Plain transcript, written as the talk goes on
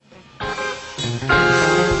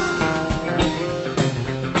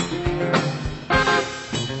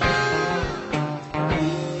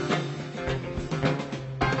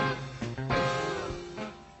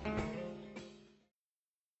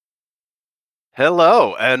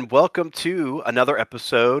Hello, and welcome to another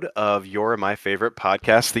episode of Your and My Favorite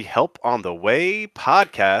Podcast, the Help on the Way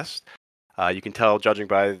podcast. You can tell, judging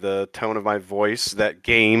by the tone of my voice, that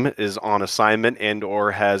Game is on assignment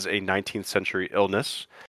and/or has a 19th century illness.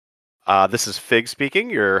 This is Fig speaking,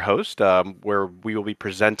 your host, where we will be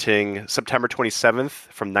presenting September 27th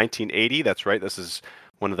from 1980. That's right, this is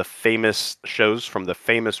one of the famous shows from the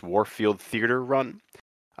famous Warfield theater run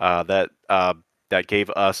that gave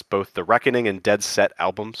us both the Reckoning and Dead Set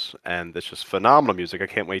albums, and it's just phenomenal music. I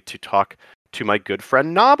can't wait to talk to my good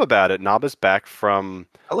friend Knob about it. Knob is back from...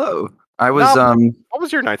 Hello. I was Knob, what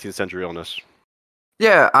was your 19th century illness?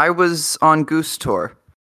 Yeah, I was on Goose tour.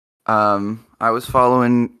 I was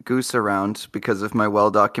following Goose around because of my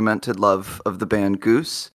well-documented love of the band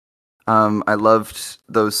Goose. I loved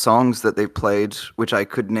those songs that they played, which I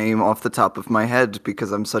could name off the top of my head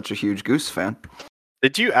because I'm such a huge Goose fan.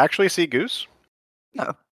 Did you actually see Goose?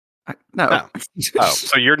 No. No. Oh,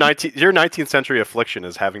 so your 19th century affliction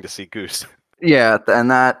is having to see Goose. Yeah, and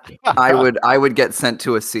that I would get sent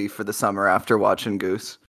to a sea for the summer after watching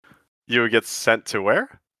Goose. You would get sent to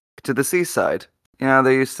where? To the seaside. You know,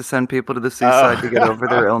 they used to send people to the seaside to get over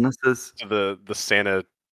their illnesses. To the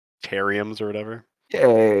sanitariums or whatever?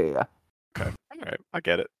 Yeah. Okay. All right. I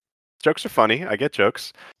get it. Jokes are funny. I get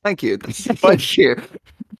jokes. Thank you. Thank you.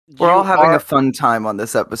 We're all having a fun time on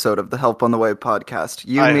this episode of the Help on the Way podcast.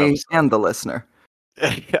 You, me, and the listener.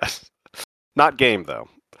 Yes. Not Game, though.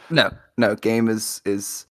 No. Game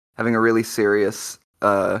is having a really serious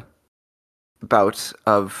bout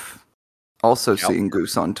of also seeing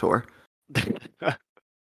Goose on tour.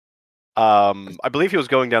 I believe he was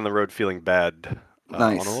going down the road feeling bad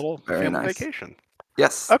nice. On a little Very family nice. vacation.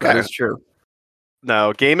 Yes, okay. That is true.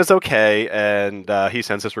 No, Game is okay, and he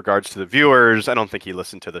sends his regards to the viewers. I don't think he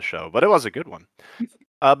listened to the show, but it was a good one.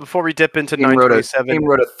 Before we dip into 927... Game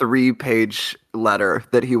wrote a 3-page letter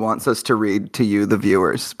that he wants us to read to you, the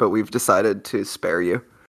viewers, but we've decided to spare you.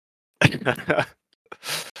 He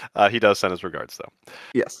does send his regards, though.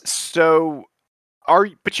 Yes. So,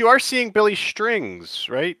 but you are seeing Billy Strings,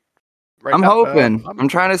 right? I'm hoping. I'm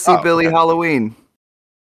trying to see Billy Halloween.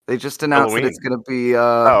 They just announced that it's going to be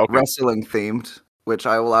wrestling themed, which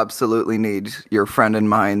I will absolutely need your friend and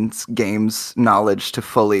mine's games knowledge to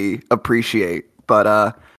fully appreciate. But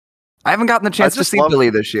I haven't gotten the chance to see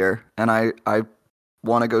Billy this year, and I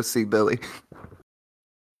want to go see Billy.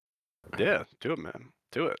 Yeah, do it, man.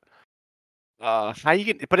 Do it. How you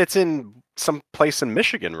get? But it's in some place in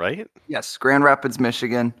Michigan, right? Yes, Grand Rapids,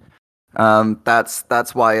 Michigan.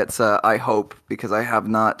 That's why it's I hope, because I have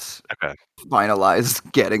not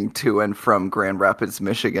finalized getting to and from Grand Rapids,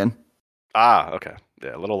 Michigan. Okay.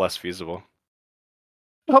 Yeah, a little less feasible.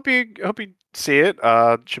 Hope you see it.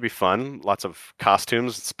 Should be fun. Lots of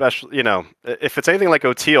costumes, especially, if it's anything like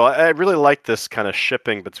O'Teal. I really like this kind of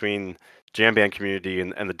shipping between jam band community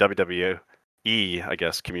and the WWE, I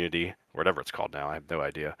guess, community, whatever it's called now. I have no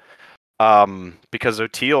idea. Because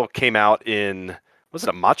O'Teal came out in, was it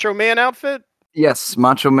a Macho Man outfit? Yes,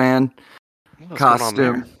 Macho Man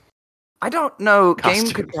costume. I don't know.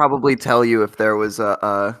 Game could probably tell you if there was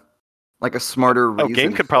a smarter reason.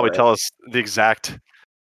 Game could probably tell us the exact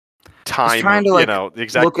time. I was trying to the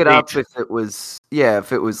exact look it up if it was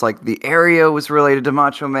like the area was related to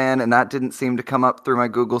Macho Man, and that didn't seem to come up through my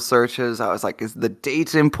Google searches. I was like, is the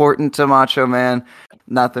date important to Macho Man?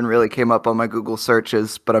 Nothing really came up on my Google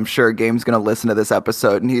searches, but I'm sure Game's going to listen to this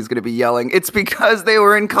episode and he's going to be yelling, it's because they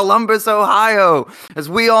were in Columbus, Ohio. As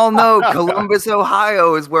we all know, Columbus,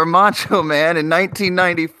 Ohio is where Macho Man in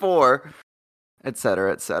 1994,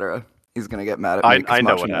 etc., etc. He's going to get mad at me because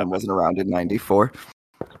Macho Man wasn't around in 94.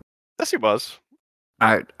 Yes, he was.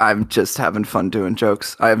 I'm just having fun doing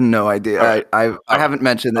jokes. I have no idea. I haven't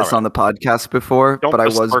mentioned this on the podcast before, but I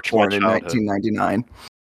was born in 1999.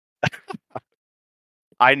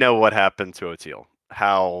 I know what happened to O'Teal,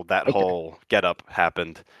 how that whole getup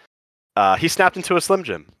happened. He snapped into a Slim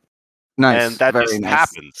Jim. Nice. And that just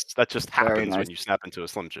happens. That just happens when you snap into a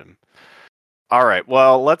Slim Jim. All right.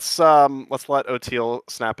 Well, let's let O'Teal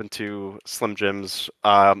snap into Slim Jims.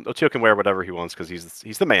 O'Teal can wear whatever he wants because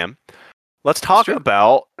he's the man. Let's talk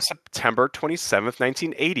about September 27th,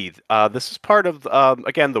 1980. This is part of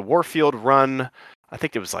again the Warfield run. I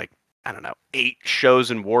think it was 8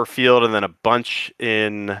 shows in Warfield and then a bunch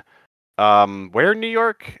in where in New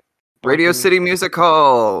York? Radio City Music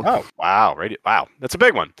Hall. Oh wow, wow, that's a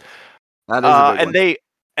big one. That is a big one.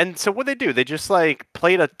 And so what they do, they just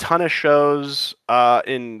played a ton of shows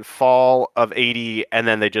in fall of 80, and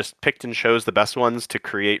then they just picked and chose the best ones to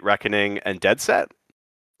create Reckoning and Dead Set.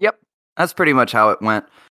 Yep, that's pretty much how it went.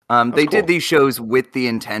 They cool. did these shows with the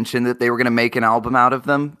intention that they were going to make an album out of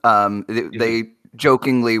them. They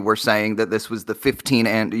jokingly were saying that this was the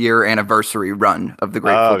 15-year anniversary run of the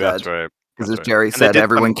Grateful Dead. That's right. Because as Jerry said,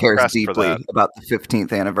 everyone cares deeply about the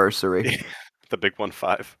 15th anniversary. The big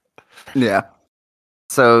 1-5. Yeah.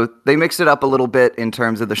 So they mixed it up a little bit in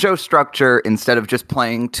terms of the show structure. Instead of just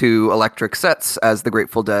playing 2 electric sets, as the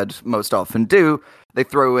Grateful Dead most often do, they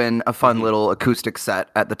throw in a fun little acoustic set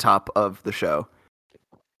at the top of the show.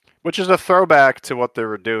 Which is a throwback to what they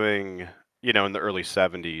were doing, in the early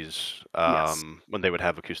 70s, when they would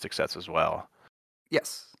have acoustic sets as well.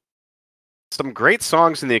 Yes. Some great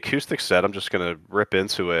songs in the acoustic set. I'm just going to rip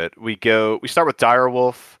into it. We start with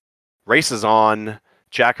Direwolf, Races On,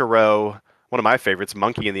 Jack-a-Roe, one of my favorites,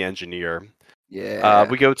 Monkey and the Engineer. Yeah.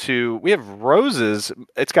 We have Roses.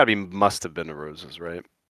 It's got to be Must Have Been the Roses, right?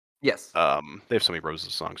 Yes. They have so many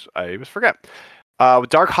Roses songs. I always forget.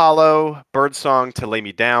 Dark Hollow, Birdsong, To Lay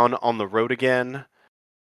Me Down, On the Road Again.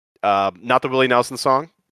 Not the Willie Nelson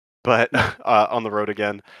song, but On the Road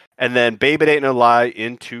Again. And then Babe It Ain't No Lie,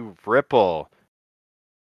 Into Ripple.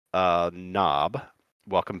 Knob,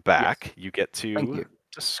 welcome back. Yes. You get to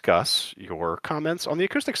discuss your comments on the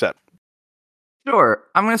acoustic set. Sure.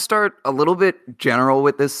 I'm going to start a little bit general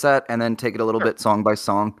with this set and then take it a little bit song by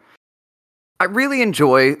song. I really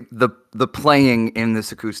enjoy the playing in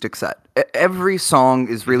this acoustic set. Every song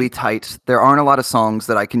is really tight. There aren't a lot of songs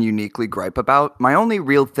that I can uniquely gripe about. My only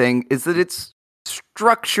real thing is that it's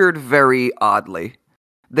structured very oddly.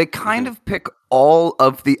 They kind of pick all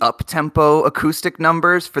of the up-tempo acoustic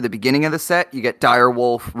numbers for the beginning of the set. You get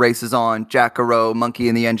Direwolf, Races On, Jack-a-Roe, Monkey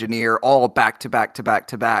and the Engineer, all back to back to back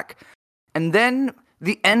to back. And then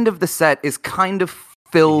the end of the set is kind of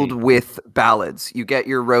filled with ballads. You get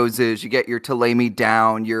your Roses, you get your To Lay Me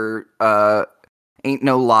Down, your Ain't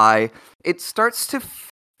No Lie. It starts to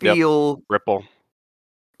feel... Ripple.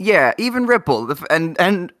 Yeah, even Ripple.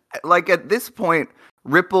 And like at this point,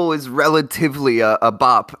 Ripple is relatively a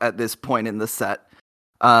bop at this point in the set.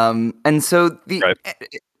 And so the... Right.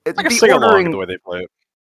 It's like a sing-along the way they play it.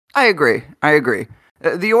 I agree.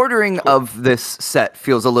 The ordering of this set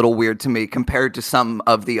feels a little weird to me compared to some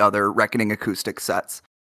of the other Reckoning acoustic sets.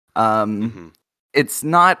 It's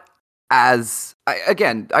not as...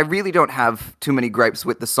 I really don't have too many gripes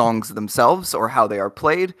with the songs themselves or how they are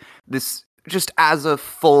played. This, just as a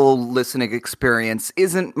full listening experience,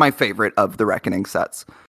 isn't my favorite of the Reckoning sets.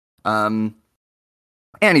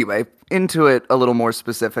 Anyway, into it a little more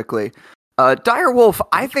specifically. Direwolf,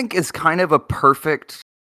 I think, is kind of a perfect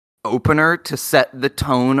opener to set the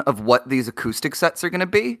tone of what these acoustic sets are going to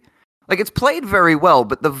be. Like, it's played very well,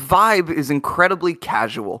 but the vibe is incredibly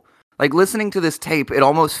casual. Like, listening to this tape, it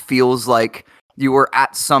almost feels like you were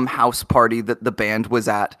at some house party that the band was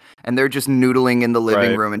at, and they're just noodling in the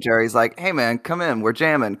living room, and Jerry's like, hey man, come in, we're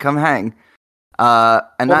jamming, come hang.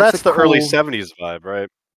 And that's the early 70s vibe, right?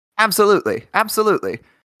 Absolutely.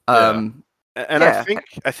 And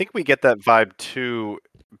I think we get that vibe too,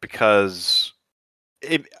 because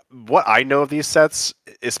what I know of these sets,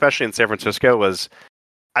 especially in San Francisco, was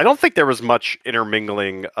I don't think there was much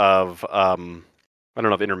intermingling of I don't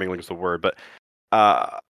know if intermingling is the word, but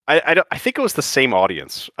I think it was the same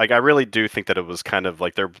audience. Like, I really do think that it was kind of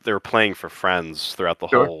like they were playing for friends throughout the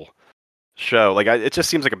whole show. Like, it just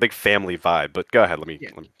seems like a big family vibe. But go ahead, let me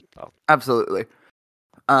absolutely.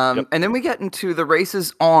 And then we get into the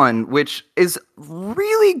Races On, which is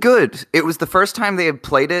really good. It was the first time they had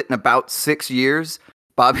played it in about 6 years.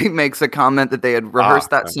 Bobby makes a comment that they had rehearsed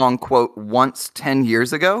that song, quote, once 10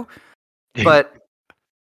 years ago. But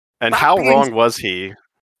and how wrong was he?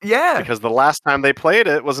 Yeah. Because the last time they played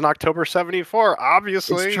it was in October 74,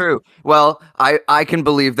 obviously. It's true. Well, I can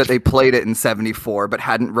believe that they played it in 74, but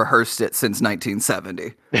hadn't rehearsed it since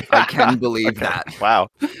 1970. I can believe that. Wow.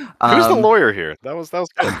 Who's the lawyer here? That was good.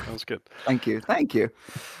 That was good. Thank you.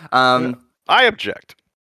 I object.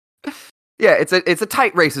 Yeah, it's a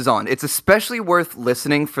tight Races On. It's especially worth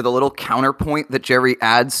listening for the little counterpoint that Jerry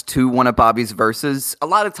adds to one of Bobby's verses. A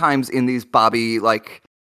lot of times in these Bobby, like,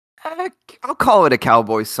 I'll call it a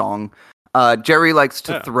cowboy song, Jerry likes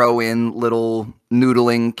to throw in little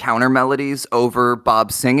noodling counter melodies over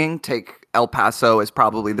Bob's singing. Take El Paso as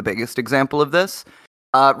probably the biggest example of this.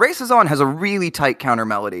 Races On has a really tight counter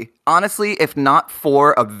melody. Honestly, if not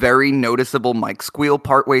for a very noticeable mic squeal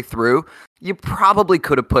partway through, you probably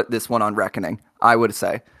could have put this one on Reckoning, I would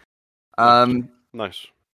say. Nice.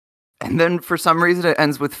 And then for some reason it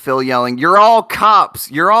ends with Phil yelling, "You're all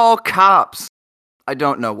cops! You're all cops!" I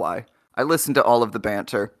don't know why. I listened to all of the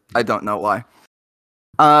banter. I don't know why.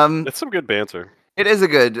 It's some good banter. It is a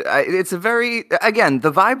good. It's a very, again,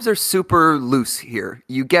 the vibes are super loose here.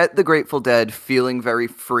 You get the Grateful Dead feeling very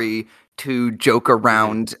free to joke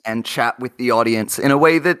around and chat with the audience in a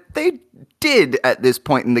way that they did at this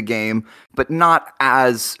point in the game, but not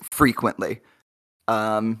as frequently.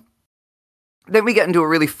 Then we get into a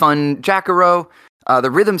really fun Jack-a-Roe.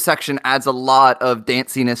 The rhythm section adds a lot of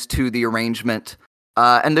danciness to the arrangement.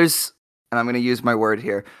 And I'm going to use my word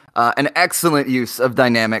here, an excellent use of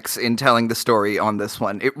dynamics in telling the story on this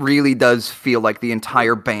one. It really does feel like the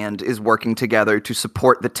entire band is working together to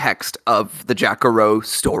support the text of the Jack-a-Roe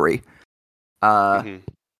story. Then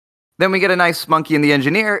we get a nice Monkey and the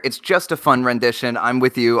Engineer. It's just a fun rendition. I'm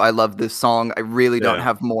with you. I love this song. I really don't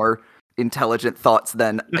have more intelligent thoughts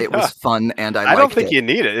than it was fun and I liked it. I don't think you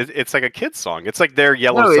need it. It's like a kid's song. It's like their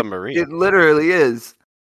Yellow Submarine. It literally is.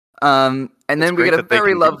 And then we get a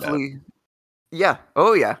very lovely... Yeah.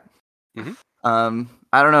 Oh, yeah. I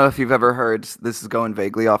don't know if you've ever heard, this is going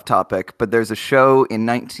vaguely off topic, but there's a show in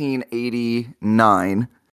 1989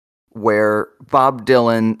 where Bob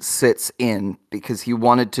Dylan sits in because he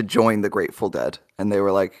wanted to join the Grateful Dead. And they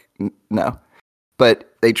were like, no.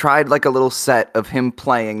 But they tried like a little set of him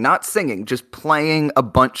playing, not singing, just playing a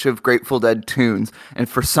bunch of Grateful Dead tunes. And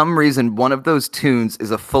for some reason, one of those tunes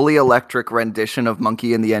is a fully electric rendition of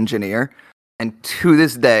Monkey and the Engineer. And to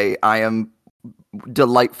this day, I am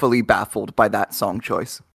delightfully baffled by that song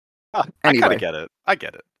choice. Anyway. I kind of get it. I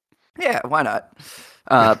get it. Yeah, why not?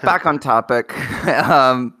 Back on topic.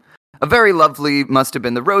 A very lovely Must Have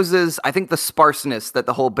Been the Roses. I think the sparseness that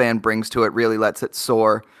the whole band brings to it really lets it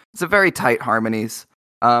soar. It's a very tight harmonies.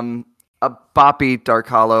 A boppy Dark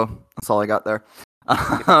Hollow. That's all I got there.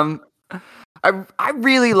 I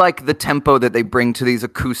really like the tempo that they bring to these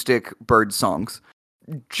acoustic bird songs.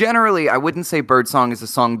 Generally, I wouldn't say Birdsong is a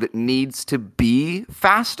song that needs to be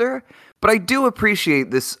faster, but I do appreciate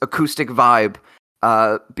this acoustic vibe,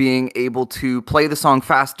 being able to play the song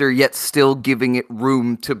faster, yet still giving it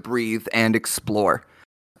room to breathe and explore.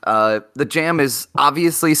 The jam is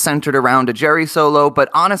obviously centered around a Jerry solo, but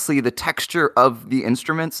honestly, the texture of the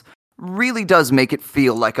instruments really does make it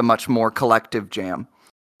feel like a much more collective jam.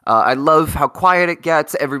 I love how quiet it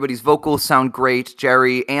gets. Everybody's vocals sound great.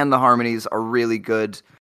 Jerry and the harmonies are really good.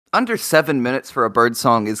 Under 7 minutes for a bird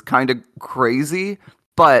song is kind of crazy,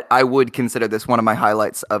 but I would consider this one of my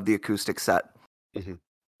highlights of the acoustic set. To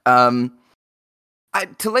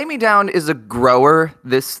Lay Me Down is a grower,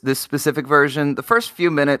 this specific version. The first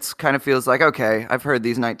few minutes kind of feels like, okay, I've heard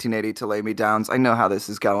these 1980 To Lay Me Downs. I know how this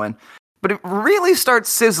is going. But it really starts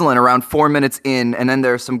sizzling around 4 minutes in, and then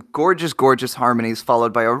there are some gorgeous, gorgeous harmonies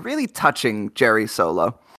followed by a really touching Jerry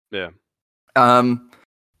solo. Yeah.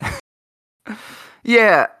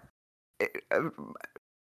 Yeah.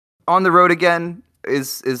 On the Road Again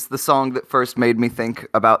is the song that first made me think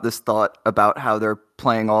about this thought about how they're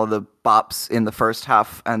playing all the bops in the first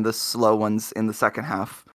half and the slow ones in the second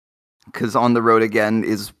half. Because On the Road Again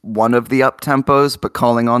is one of the up-tempos, but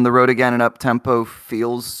calling On the Road Again an up-tempo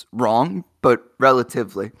feels wrong, but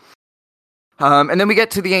relatively. And then we get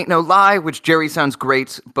to the Ain't No Lie, which Jerry sounds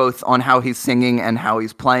great, both on how he's singing and how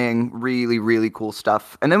he's playing. Really, really cool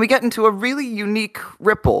stuff. And then we get into a really unique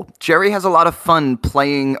ripple. Jerry has a lot of fun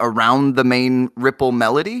playing around the main ripple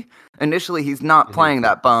melody. Initially, he's not playing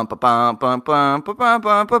that bum ba bum bum bum ba bum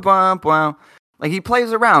bum ba bum bum. Like, he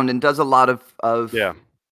plays around and does a lot of yeah.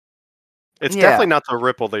 It's definitely not the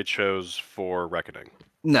ripple they chose for Reckoning.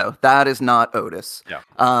 No, that is not Otis. Yeah.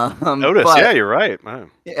 Otis, yeah, you're right. Wow.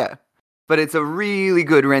 Yeah. But it's a really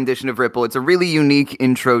good rendition of Ripple. It's a really unique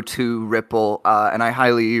intro to Ripple, and I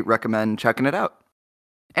highly recommend checking it out.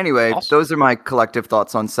 Anyway, Those are my collective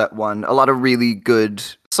thoughts on set one. A lot of really good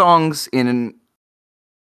songs in an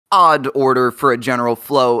odd order for a general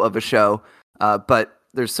flow of a show, but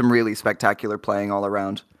there's some really spectacular playing all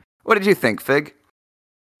around. What did you think, Fig?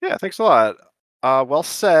 Yeah, thanks a lot. Well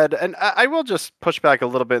said. And I will just push back a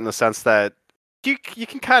little bit in the sense that you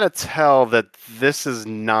can kind of tell that this is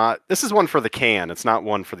one for the can. It's not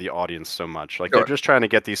one for the audience so much. Like, They're just trying to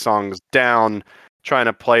get these songs down, trying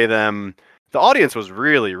to play them. The audience was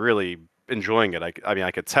really, really enjoying it. I mean, I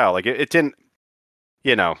could tell. Like, it didn't,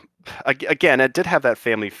 again, it did have that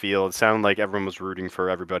family feel. It sounded like everyone was rooting for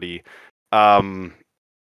everybody. Awesome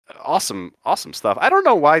stuff. I don't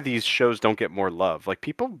know why these shows don't get more love. Like,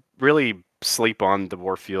 people really sleep on the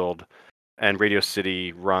Warfield and Radio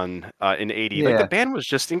City run in 80. Yeah. Like, the band was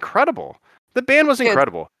just incredible. The band was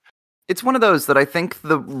incredible. It's one of those that I think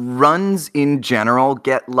the runs in general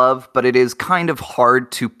get love, but it is kind of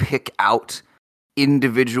hard to pick out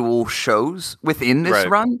individual shows within this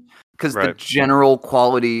run because the general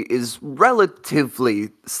quality is relatively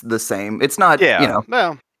the same. It's not,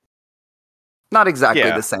 Well, Not exactly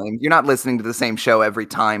Yeah. the same. You're not listening to the same show every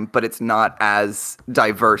time, but it's not as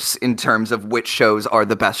diverse in terms of which shows are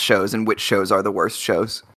the best shows and which shows are the worst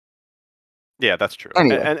shows. Yeah, that's true.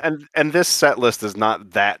 Anyway. And this set list is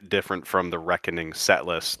not that different from the Reckoning set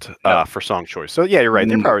list No. for song choice. So yeah, you're right.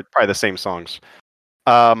 They're No. probably the same songs.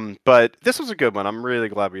 But this was a good one. I'm really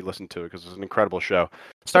glad we listened to it because it was an incredible show.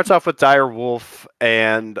 Starts off with Dire Wolf,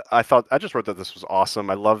 and I just wrote that this was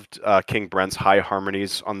awesome. I loved King Brent's high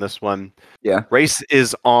harmonies on this one. Yeah. Race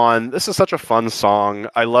is on. This is such a fun song.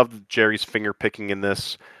 I loved Jerry's finger picking in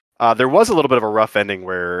this. There was a little bit of a rough ending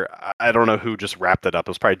where I don't know who just wrapped it up.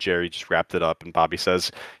 It was probably Jerry just wrapped it up, and Bobby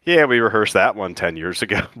says, "Yeah, we rehearsed that one 10 years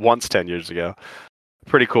ago, once 10 years ago."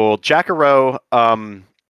 Pretty cool. Jack-a-Roe.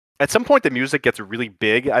 At some point, the music gets really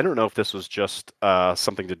big. I don't know if this was just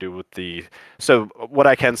something to do with the. So what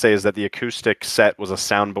I can say is that the acoustic set was a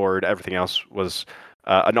soundboard. Everything else was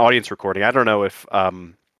an audience recording. I don't know if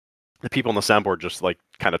the people on the soundboard just like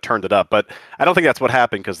kind of turned it up, but I don't think that's what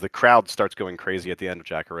happened because the crowd starts going crazy at the end of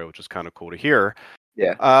Jack-a-Roe, which is kind of cool to hear.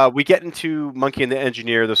 Yeah. We get into Monkey and the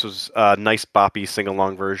Engineer. This was a nice boppy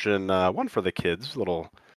sing-along version, one for the kids,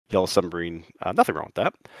 little Yellow Submarine. Nothing wrong with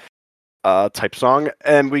that. Type song,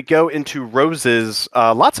 and we go into Roses.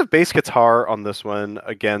 Lots of bass guitar on this one.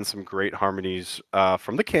 Again, some great harmonies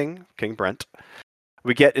from the King Brent.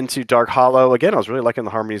 We get into Dark Hollow. Again, I was really liking the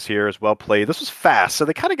harmonies here as well played. This was fast, so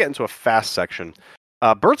they kind of get into a fast section.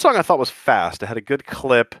 Birdsong I thought was fast. It had a good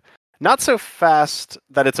clip. Not so fast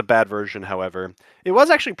that it's a bad version, however. It was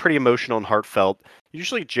actually pretty emotional and heartfelt.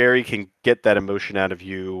 Usually Jerry can get that emotion out of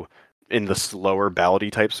you in the slower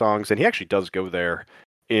ballady type songs, and he actually does go there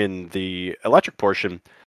in the electric portion,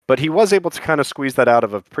 but he was able to kind of squeeze that out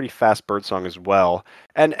of a pretty fast Birdsong as well.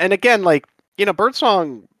 And again, like, you know,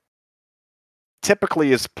 Birdsong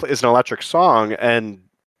typically is an electric song, and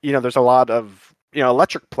you know, there's a lot of, you know,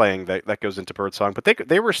 electric playing that goes into Birdsong, but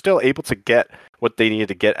they were still able to get what they needed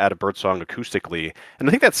to get out of Birdsong acoustically, and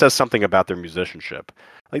I think that says something about their musicianship.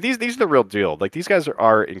 Like these are the real deal. Like these guys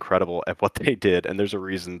are incredible at what they did, and there's a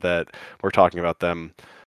reason that we're talking about them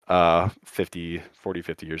 50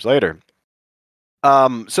 years later.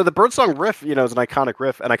 So the Birdsong riff, you know, is an iconic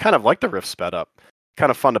riff, and I kind of like the riff sped up. Kind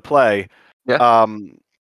of fun to play. Yeah.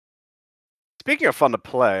 Speaking of fun to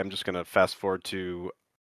play, I'm just gonna fast forward to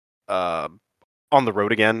On the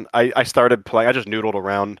Road Again. I started playing, I just noodled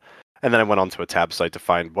around, and then I went onto a tab site to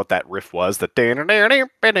find what that riff was. The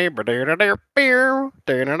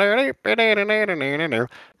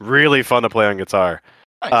really fun to play on guitar.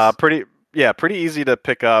 Nice. Pretty easy to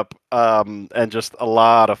pick up, and just a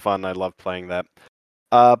lot of fun. I love playing that.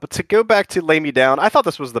 But to go back to Lay Me Down, I thought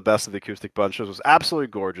this was the best of the acoustic bunch. This was absolutely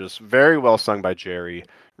gorgeous, very well sung by Jerry.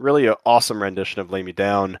 Really an awesome rendition of Lay Me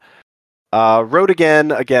Down. Road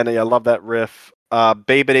Again, I love that riff.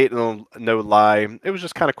 Babe It Ain't No Lie. It was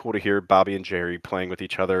just kind of cool to hear Bobby and Jerry playing with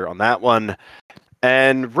each other on that one.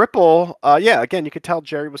 And Ripple, again, you could tell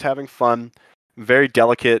Jerry was having fun. Very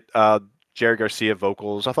delicate Jerry Garcia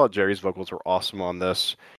vocals. I thought Jerry's vocals were awesome on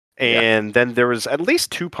this. And then there was at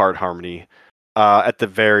least 2-part harmony at the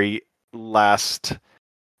very last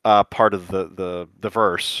part of the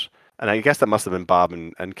verse. And I guess that must have been Bob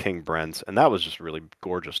and King Brent. And that was just really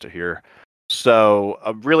gorgeous to hear. So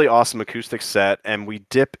a really awesome acoustic set. And we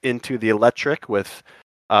dip into the electric with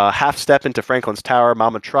Half Step into Franklin's Tower,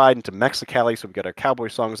 Mama Tried into Mexicali. So we got our cowboy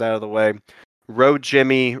songs out of the way. Road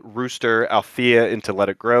Jimmy, Rooster, Althea into Let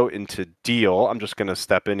It Grow, into Deal. I'm just going to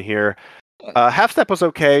step in here. Half Step was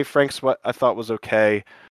okay. Frank's what I thought was okay.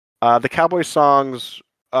 The cowboy songs,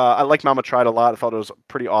 I like Mama Tried a lot. I thought it was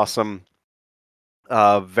pretty awesome.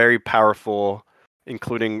 Very powerful,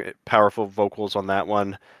 including powerful vocals on that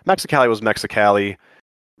one. Mexicali was Mexicali.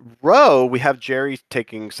 Row, we have Jerry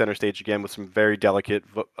taking center stage again with some very delicate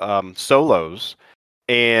solos.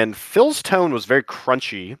 And Phil's tone was very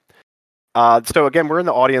crunchy. So again, we're in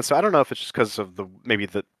the audience, so I don't know if it's just because of maybe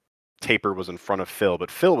the taper was in front of Phil, but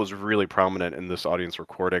Phil was really prominent in this audience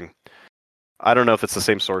recording. I don't know if it's the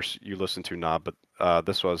same source you listen to, Knob, but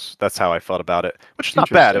that's how I felt about it, which is not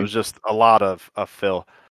bad. It was just a lot of Phil.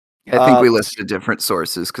 I think we listened to different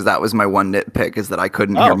sources because that was my one nitpick, is that I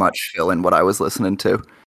couldn't hear much Phil in what I was listening to.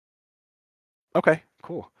 Okay,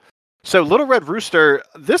 cool. So Little Red Rooster,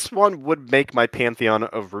 this one would make my pantheon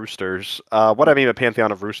of roosters. What I mean by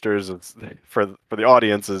pantheon of roosters is, for the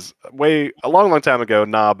audience, is a long time ago,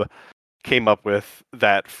 Knob came up with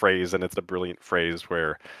that phrase, and it's a brilliant phrase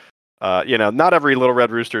where, not every Little Red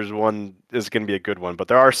Rooster's one is going to be a good one, but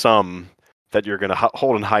there are some that you're going to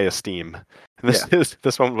hold in high esteem. And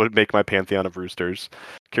this one would make my pantheon of roosters.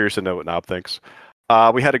 Curious to know what Knob thinks.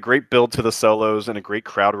 We had a great build to the solos and a great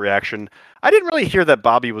crowd reaction. I didn't really hear that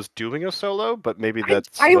Bobby was doing a solo, but maybe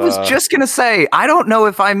that's... I was just going to say, I don't know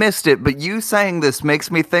if I missed it, but you saying this makes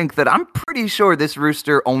me think that I'm pretty sure this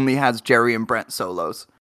rooster only has Jerry and Brent solos.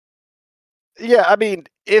 Yeah, I mean,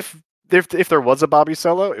 if there was a Bobby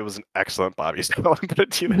solo, it was an excellent Bobby solo. I'm gonna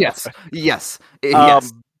do that. Yes.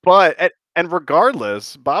 But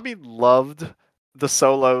regardless, Bobby loved the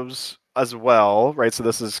solos as well, right? So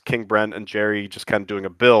this is King Brent and Jerry just kind of doing a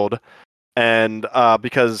build, and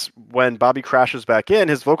because when Bobby crashes back in,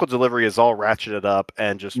 his vocal delivery is all ratcheted up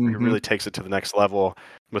and just really takes it to the next level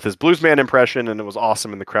with his bluesman impression, and it was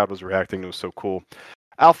awesome, and the crowd was reacting. It was so cool.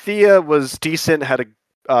 Althea was decent, had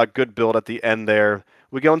a good build at the end there.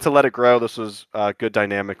 We go into Let It Grow. This was good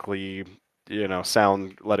dynamically,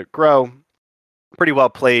 sound Let It Grow. Pretty well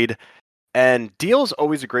played. And Deal's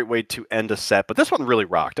always a great way to end a set, but this one really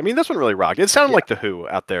rocked. I mean, this one really rocked. It sounded like The Who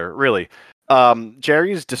out there, really.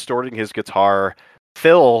 Jerry's distorting his guitar.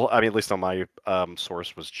 Phil, I mean, at least on my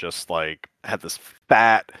source, was just like, had this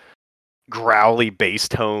fat, growly bass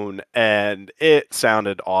tone, and it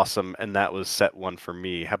sounded awesome, and that was set one for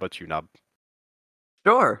me. How about you, Nub?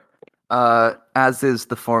 Sure. As is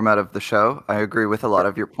the format of the show, I agree with a lot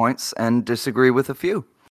of your points and disagree with a few.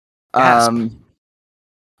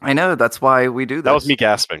 I know, that's why we do this. That was me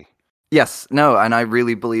gasping. Yes, no, and I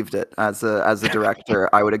really believed it. As a director,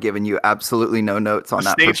 I would have given you absolutely no notes on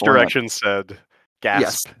that. Stage direction said gasp.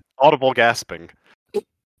 Yes. Audible gasping.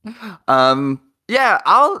 Yeah,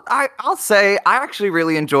 I'll say I actually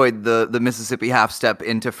really enjoyed the Mississippi half step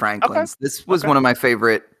into Franklin's. Okay. This was one of my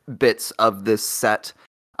favorite bits of this set.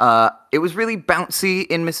 It was really bouncy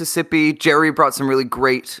in Mississippi. Jerry brought some really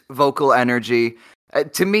great vocal energy.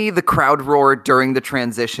 To me, the crowd roar during the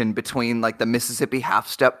transition between like the Mississippi half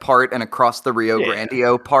step part and across the Rio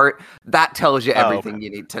Grande part, that tells you everything you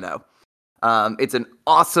need to know. It's an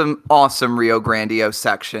awesome Rio Grande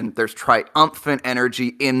section. There's triumphant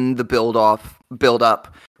energy in the build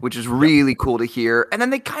up, which is really cool to hear. And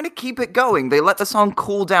then they kind of keep it going. They let the song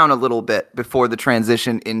cool down a little bit before the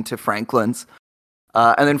transition into Franklin's.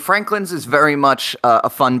 And then Franklin's is very much a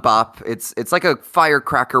fun bop. It's like a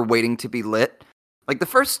firecracker waiting to be lit. Like the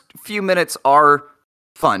first few minutes are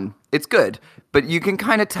fun. It's good, but you can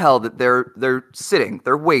kind of tell that they're sitting,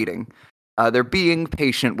 they're waiting. They're being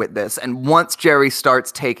patient with this, and once Jerry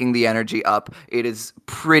starts taking the energy up, it is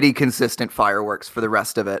pretty consistent fireworks for the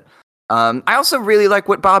rest of it. I also really like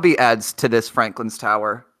what Bobby adds to this Franklin's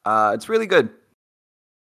Tower. It's really good.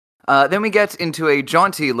 Then we get into a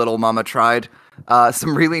jaunty little Mama Tried.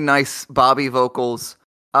 Some really nice Bobby vocals.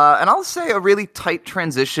 And I'll say a really tight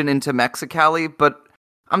transition into Mexicali, but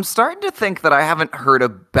I'm starting to think that I haven't heard a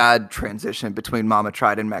bad transition between Mama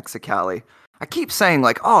Tried and Mexicali. I keep saying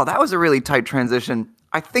like, oh, that was a really tight transition.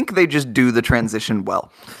 I think they just do the transition well.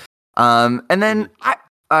 And then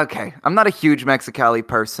I'm not a huge Mexicali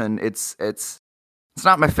person. It's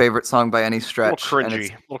not my favorite song by any stretch. A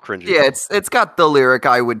little cringy. Yeah, it's got the lyric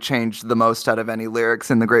I would change the most out of any lyrics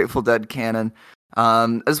in the Grateful Dead canon.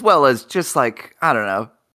 As well as just like, I don't know,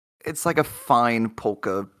 it's like a fine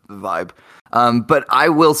polka vibe. But I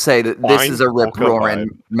will say that this is a rip-roaring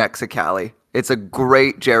Mexicali. It's a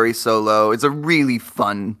great Jerry solo. It's a really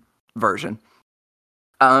fun version.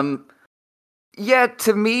 Yeah,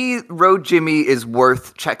 to me, Road Jimmy is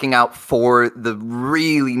worth checking out for the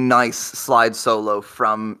really nice slide solo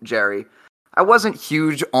from Jerry. I wasn't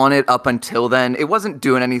huge on it up until then. It wasn't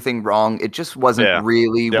doing anything wrong. It just wasn't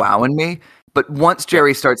really wowing me. But once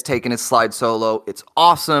Jerry starts taking his slide solo, it's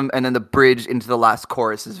awesome, and then the bridge into the last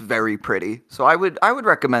chorus is very pretty. So I would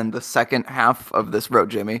recommend the second half of this Road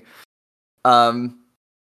Jimmy. And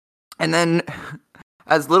then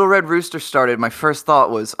as Little Red Rooster started, my first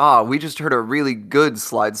thought was, we just heard a really good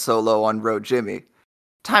slide solo on Road Jimmy.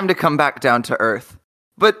 Time to come back down to earth.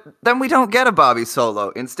 But then we don't get a Bobby solo.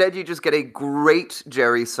 Instead, you just get a great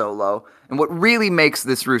Jerry solo. And what really makes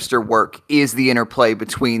this Rooster work is the interplay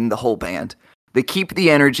between the whole band. They keep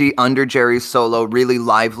the energy under Jerry's solo really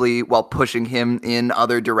lively while pushing him in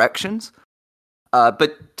other directions.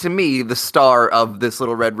 But to me, the star of this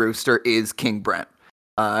Little Red Rooster is King Brent.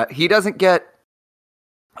 He doesn't get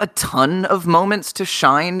a ton of moments to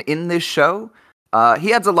shine in this show.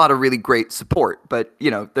 He adds a lot of really great support, but,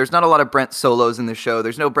 there's not a lot of Brent solos in the show.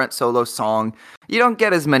 There's no Brent solo song. You don't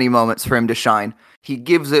get as many moments for him to shine. He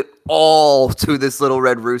gives it all to this Little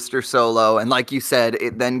Red Rooster solo, and like you said,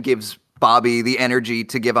 it then gives Bobby the energy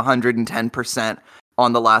to give 110%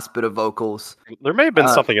 on the last bit of vocals. There may have been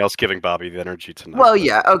something else giving Bobby the energy tonight. Well,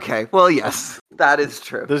 yeah, okay. Well, yes, that is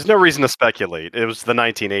true. There's no reason to speculate. It was the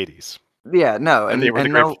 1980s. Yeah, no. And they were the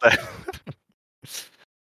Grateful Dead.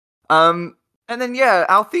 And then, yeah,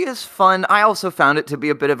 Althea's fun. I also found it to be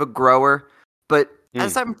a bit of a grower. But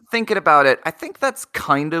as Mm. I'm thinking about it, I think that's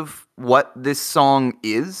kind of what this song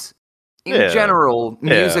is. In Yeah. general,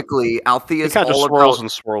 Yeah. musically, It Althea's kind of just all swirls about,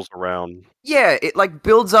 and swirls around. yeah, it like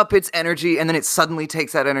builds up its energy and then it suddenly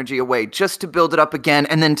takes that energy away just to build it up again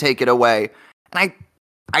and then take it away. And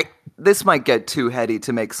I this might get too heady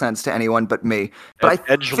to make sense to anyone but me, but I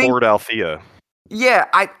think Edgelord Althea. yeah,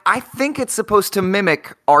 I think it's supposed to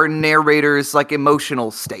mimic our narrator's like emotional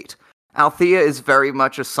state. Althea is very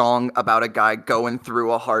much a song about a guy going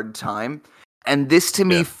through a hard time, and this to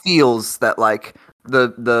me Yeah. feels that like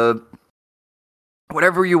the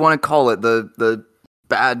whatever you want to call it, the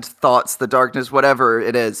bad thoughts, the darkness, whatever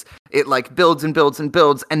it is, it like builds and builds and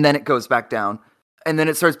builds, and then it goes back down. And then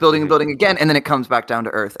it starts building and building again, and then it comes back down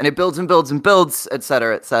to earth. And it builds and builds and builds,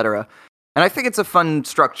 etc., etc. And I think it's a fun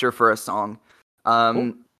structure for a song.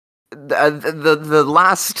 Cool. The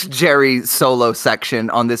last Jerry solo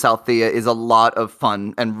section on this Althea is a lot of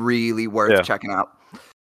fun and really worth checking out.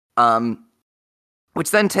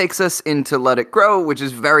 Which then takes us into Let It Grow, which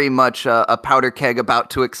is very much a powder keg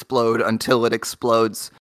about to explode until it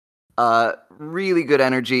explodes. Really good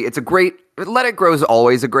energy. It's a great... Let It Grow is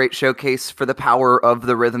always a great showcase for the power of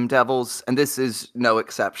the Rhythm Devils, and this is no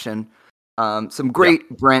exception. Some great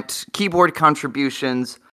Brent keyboard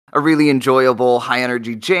contributions, a really enjoyable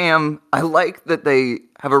high-energy jam. I like that they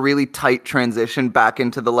have a really tight transition back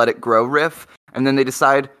into the Let It Grow riff, and then they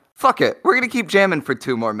decide, fuck it, we're going to keep jamming for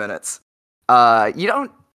 2 more minutes. You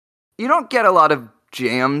don't get a lot of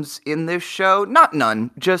jams in this show. Not none,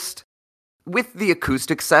 just with the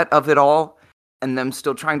acoustic set of it all, and them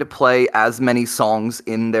still trying to play as many songs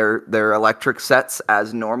in their electric sets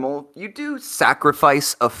as normal, you do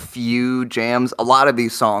sacrifice a few jams. A lot of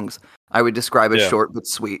these songs I would describe as short but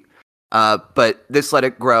sweet. But this Let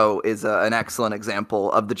It Grow is an excellent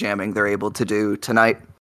example of the jamming they're able to do tonight.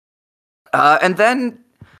 And then,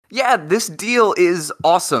 yeah, this deal is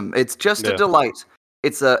awesome. It's just a delight.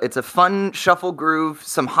 It's a fun shuffle groove,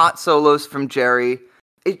 some hot solos from Jerry.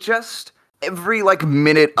 It just... Every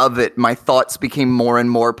minute of it, my thoughts became more and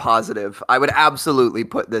more positive. I would absolutely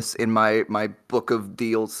put this in my book of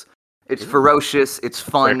deals. It's ferocious. It's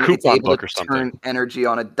fun. Like a it's coupon able book to or something. turn energy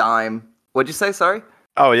on a dime. What'd you say? Sorry.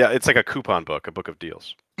 Oh yeah, it's like a coupon book, a book of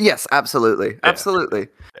deals. Yes, absolutely, absolutely.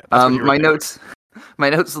 Yeah, my notes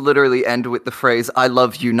literally end with the phrase "I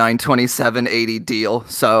love you 92780 deal."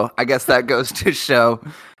 So I guess that goes to show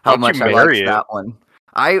how much I liked that one.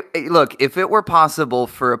 Look, if it were possible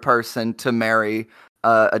for a person to marry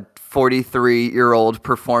a 43-year-old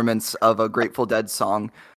performance of a Grateful Dead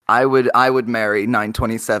song, I would marry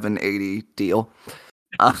 92780 deal.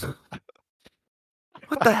 What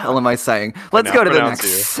the hell am I saying? Let's go to the next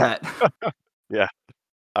set. Yeah.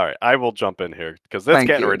 All right, I will jump in here because that's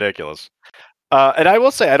getting ridiculous. And I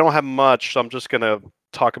will say I don't have much, so I'm just gonna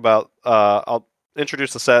talk about. I'll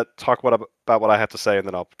introduce the set, talk about what I have to say, and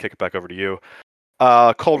then I'll kick it back over to you.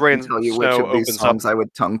 Cold Rain Tell you Snow which of these opens songs up. I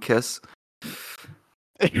would tongue kiss.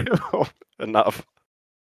 Enough.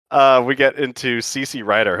 We get into CC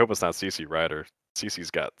Ryder. I hope it's not CC Ryder.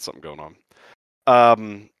 CC's got something going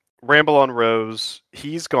on. Ramble on Rose.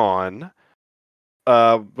 He's gone.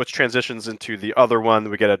 Which transitions into the other one.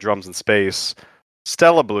 We get at Drums in Space.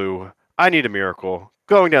 Stella Blue. I Need a Miracle.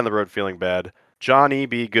 Going Down the Road Feeling Bad. Johnny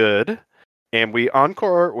Be Good. And we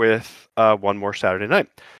encore with One More Saturday Night.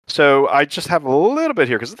 So I just have a little bit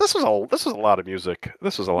here because this is a lot of music.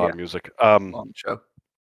 This is a lot of music. Long show.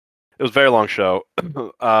 It was a very long show.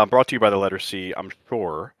 Brought to you by the letter C, I'm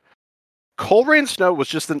sure. Cold Rain Snow was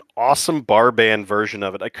just an awesome bar band version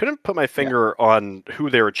of it. I couldn't put my finger on who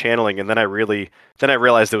they were channeling, and then I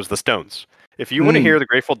realized it was the Stones. If you want to hear the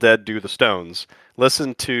Grateful Dead do the Stones,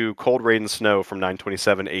 listen to Cold Rain Snow from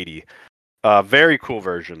 92780. Very cool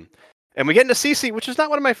version. And we get into CC, which is not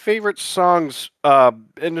one of my favorite songs, and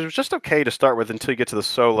it was just okay to start with until you get to the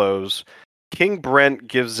solos. King Brent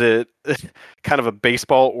gives it kind of a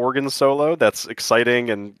baseball organ solo that's exciting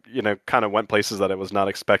and, kind of went places that I was not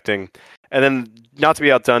expecting. And then, not to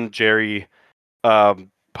be outdone, Jerry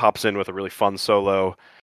pops in with a really fun solo.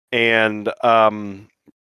 And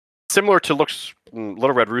similar to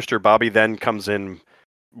Little Red Rooster, Bobby then comes in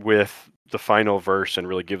with the final verse and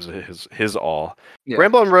really gives it his all. Yeah.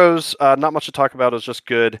 Ramble and Rose, not much to talk about. It was just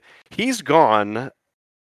good. He's Gone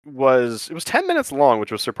was 10 minutes long,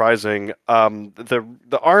 which was surprising.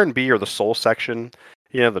 The R&B or the soul section,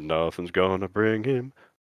 the nothing's gonna bring him.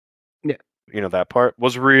 Yeah. That part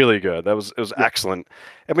was really good. It was excellent.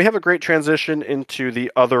 And we have a great transition into the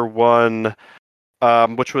other one,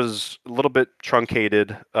 which was a little bit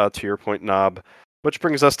truncated, to your point, Knob, which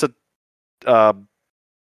brings us to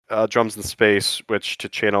Drums in Space, which to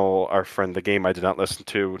channel our friend the game I did not listen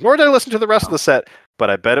to, nor did I listen to the rest of the set, but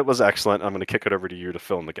I bet it was excellent. I'm going to kick it over to you to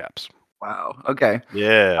fill in the gaps. Wow. Okay.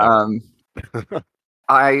 Yeah.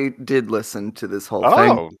 I did listen to this whole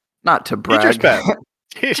thing. Oh, Not to teacher's brag. pet.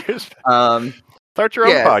 Teacher's pet. Um, Start your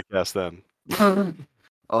own podcast then.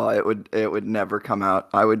 Oh, it would never come out.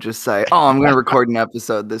 I would just say, "Oh, I'm going to record an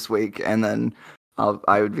episode this week," and then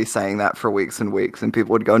I would be saying that for weeks and weeks, and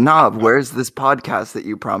people would go, "Knob, where's this podcast that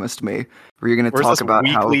you promised me? Were you going to talk about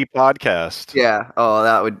weekly podcast?" Yeah. Oh,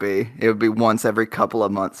 it would be once every couple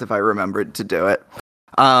of months if I remembered to do it.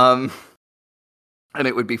 And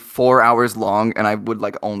it would be 4 hours long, and I would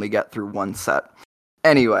like only get through one set.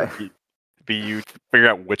 Anyway. Be you figure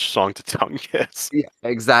out which song to tongue kiss. Yeah,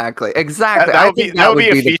 exactly. I think that would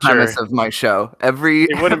be the premise of my show. Every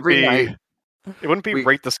night. It wouldn't be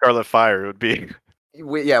Rate the Scarlet Fire. It would be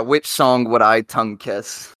which song would I tongue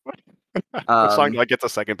kiss? Which song do I get to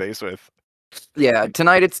second base with? Yeah,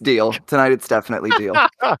 tonight it's Deal. Tonight it's definitely Deal.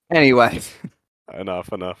 Anyway. Enough.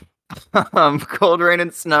 Cold Rain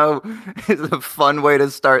and Snow is a fun way to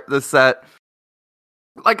start the set.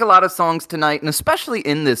 Like a lot of songs tonight, and especially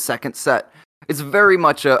in this second set, it's very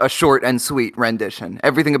much a short and sweet rendition.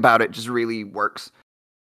 Everything about it just really works.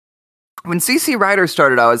 When CC Rider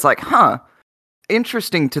started, I was like,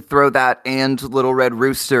 interesting to throw that and Little Red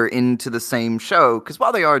Rooster into the same show, because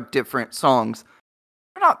while they are different songs,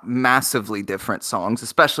 they're not massively different songs,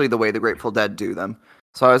 especially the way the Grateful Dead do them.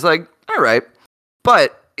 So I was like, all right.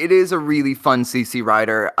 But it is a really fun CC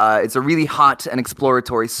Rider. It's a really hot and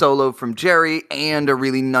exploratory solo from Jerry and a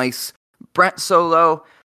really nice Brent solo.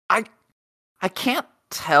 I can't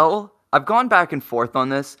tell. I've gone back and forth on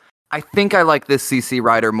this. I think I like this CC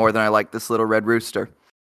Rider more than I like this Little Red Rooster.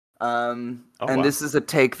 This is a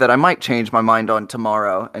take that I might change my mind on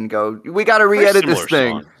tomorrow and go, we got to re-edit this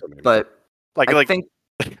thing. But I think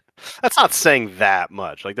that's not saying that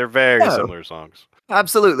much. Like, they're very similar songs.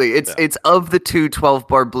 Absolutely. It's of the two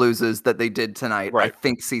 12-bar blueses that they did tonight. Right. I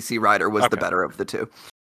think CC Rider was the better of the two.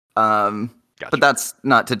 Gotcha. But that's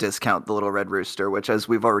not to discount the Little Red Rooster, which, as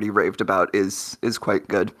we've already raved about, is quite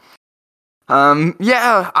good.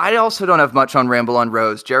 I also don't have much on Ramble on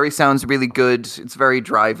Rose. Jerry sounds really good. It's very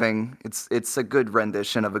driving. It's a good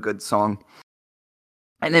rendition of a good song.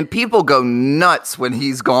 And then people go nuts when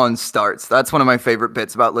He's Gone starts. That's one of my favorite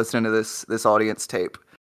bits about listening to this audience tape.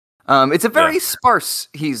 It's a very sparse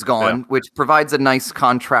He's Gone, which provides a nice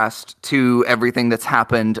contrast to everything that's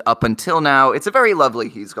happened up until now. It's a very lovely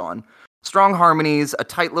He's Gone. Strong harmonies, a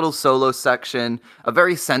tight little solo section, a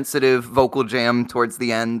very sensitive vocal jam towards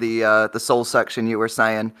the end, the soul section you were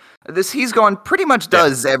saying. This He's Gone pretty much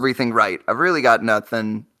does everything right. I've really got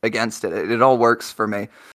nothing against it. It all works for me.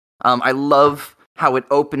 I love how it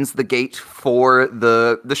opens the gate for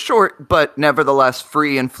the short but nevertheless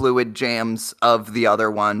free and fluid jams of the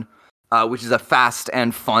other one, which is a fast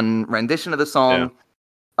and fun rendition of the song.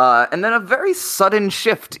 And then a very sudden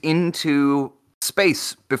shift into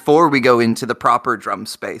space before we go into the proper drum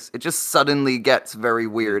space. It just suddenly gets very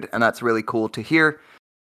weird, and that's really cool to hear.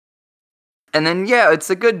 And then it's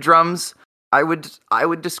a good drums. I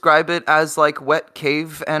would describe it as like wet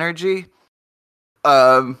cave energy.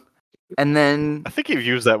 And then I think you've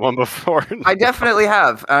used that one before. I definitely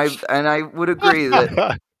have. I would agree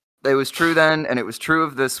that it was true then, and it was true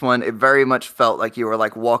of this one. It very much felt like you were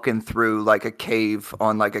like walking through like a cave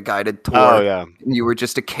on like a guided tour. Oh yeah. And you were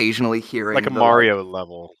just occasionally hearing like a Mario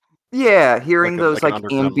level. Yeah, hearing those like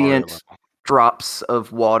ambient drops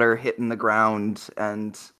of water hitting the ground,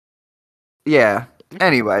 and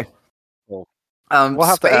Anyway, we'll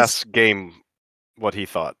have to ask Game what he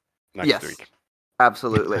thought next week.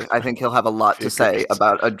 Absolutely. I think he'll have a lot to say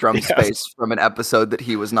about a drum space from an episode that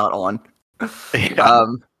he was not on.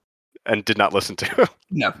 And did not listen to.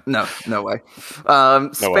 No way.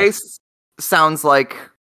 Space sounds like,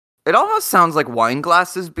 it almost sounds like wine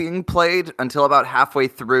glasses being played until about halfway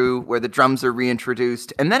through where the drums are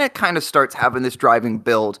reintroduced. And then it kind of starts having this driving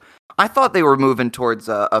build. I thought they were moving towards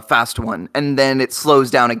a fast one. And then it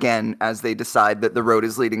slows down again as they decide that the road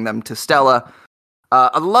is leading them to Stella.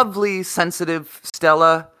 A lovely, sensitive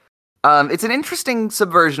Stella. It's an interesting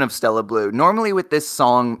subversion of Stella Blue. Normally with this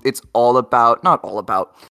song, it's not all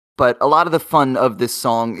about, but a lot of the fun of this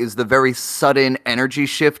song is the very sudden energy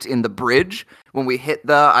shift in the bridge. When we hit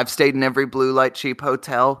the I've stayed in every blue light cheap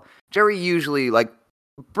hotel, Jerry usually like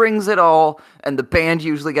brings it all, and the band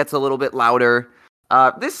usually gets a little bit louder.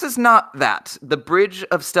 This is not that. The bridge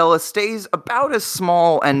of Stella stays about as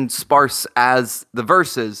small and sparse as the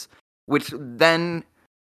verses, which then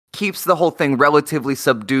keeps the whole thing relatively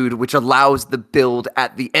subdued, which allows the build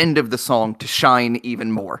at the end of the song to shine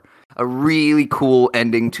even more. a really cool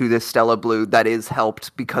ending to this Stella Blue that is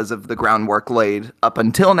helped because of the groundwork laid up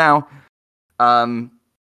until now.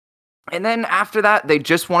 And then after that, they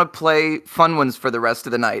just want to play fun ones for the rest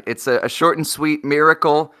of the night. It's a short and sweet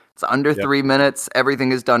miracle. It's under 3 minutes.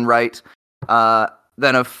 Everything is done right.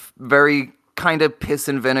 Then a very kind of piss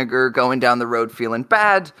and vinegar going down the road feeling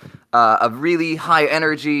bad. A really high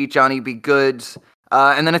energy Johnny Be Good.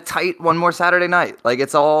 And then a tight One More Saturday Night. Like,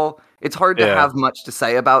 it's hard to have much to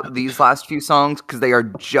say about these last few songs because they are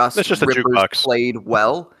just rippers played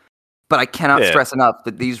well. But I cannot stress enough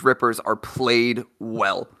that these rippers are played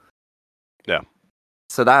well. Yeah.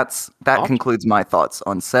 So that concludes my thoughts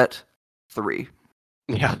on set 3.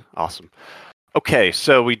 Yeah, awesome. Okay,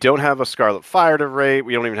 so we don't have a Scarlet Fire to rate.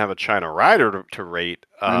 We don't even have a China Rider to rate.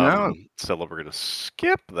 So we're going to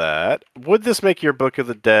skip that. Would this make your Book of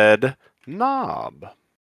the Dead knob?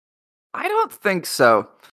 I don't think so.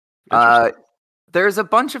 There's a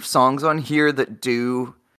bunch of songs on here that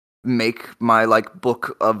do make my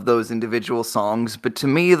book of those individual songs, but to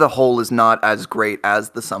me the whole is not as great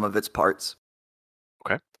as the sum of its parts.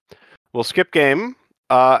 Okay, we'll skip game.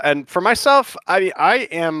 And for myself, I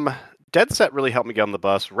am Dead Set really helped me get on the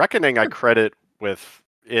bus. Reckoning I credit with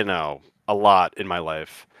a lot in my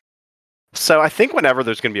life. So I think whenever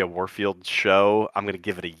there's going to be a Warfield show, I'm going to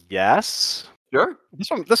give it a yes. Sure.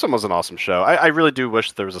 This one was an awesome show. I really do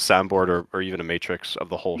wish there was a soundboard or even a matrix of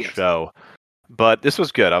the whole show. But this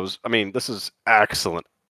was good. This is excellent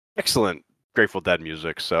Grateful Dead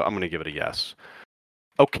music, so I'm going to give it a yes.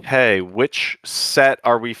 Okay, which set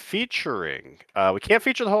are we featuring? We can't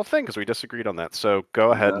feature the whole thing because we disagreed on that. So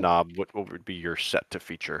go ahead, Knob. What would be your set to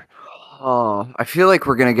feature? Oh, I feel like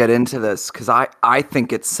we're going to get into this because I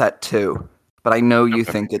think it's set 2, but I know you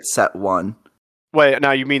think it's set 1. Wait,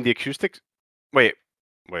 now you mean the acoustic? Wait.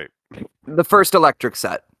 The first electric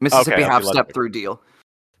set, Mississippi Half Step Through Deal.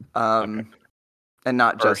 And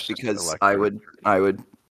not just because electric. I would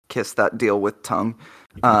kiss that deal with tongue.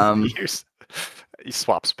 You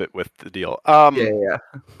swap spit with the deal. Yeah.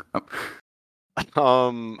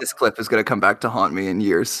 This clip is going to come back to haunt me in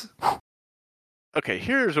years. Okay,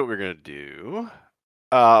 here's what we're going to do.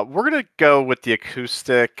 We're going to go with the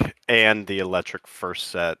acoustic and the electric first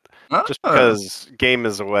set. Just because Game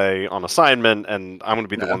is away on assignment, and I'm going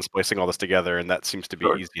to be the one splicing all this together, and that seems to be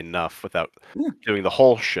easy enough without doing the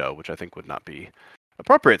whole show, which I think would not be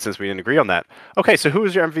appropriate since we didn't agree on that. Okay, so who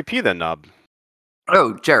is your MVP then, Knob?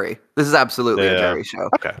 Oh, Jerry. This is absolutely a Jerry show.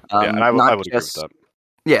 Okay, and I would agree with that.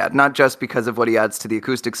 Yeah, not just because of what he adds to the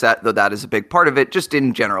acoustic set, though that is a big part of it. Just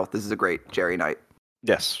in general, this is a great Jerry night.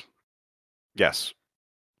 Yes. His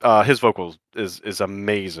vocals is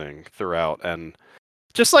amazing throughout, and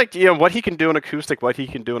just what he can do in acoustic, what he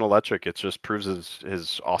can do in electric, it just proves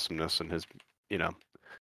his awesomeness and his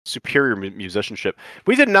superior musicianship.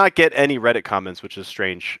 We did not get any Reddit comments, which is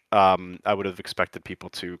strange. I would have expected people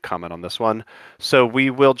to comment on this one, so we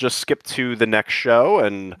will just skip to the next show.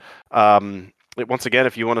 And once again,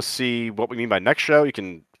 if you want to see what we mean by next show, you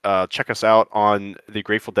can check us out on the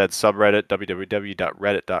Grateful Dead subreddit,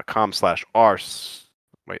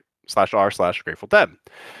 www.reddit.com/r/Grateful Dead.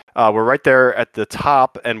 We're right there at the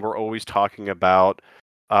top, and we're always talking about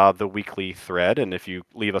the weekly thread. And if you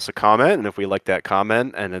leave us a comment, and if we like that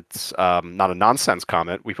comment, and it's not a nonsense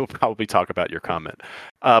comment, we will probably talk about your comment.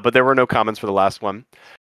 But there were no comments for the last one.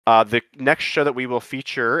 The next show that we will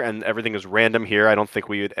feature, and everything is random here. I don't think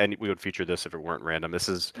we would feature this if it weren't random. This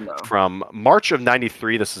is from March of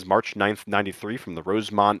 '93. This is March 9th, '93 from the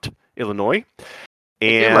Rosemont, Illinois.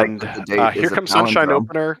 And Here Comes Sunshine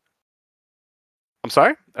opener. I'm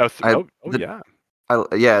sorry? Yeah.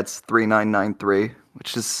 It's 3993,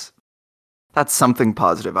 which is that's something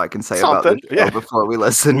positive I can say about the show before we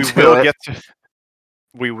listen to it.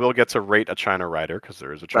 We will get to rate a China Rider because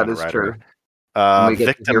there is a China Rider. True.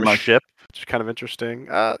 Victim Ship, which is kind of interesting.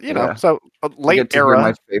 So a late I get to era. Hear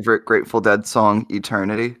my favorite Grateful Dead song,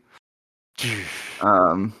 Eternity.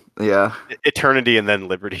 Eternity and then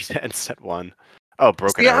Liberty to end set 1. Oh,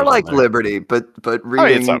 Broken Arrows. I like Liberty, but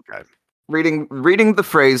reading. It's okay. Reading the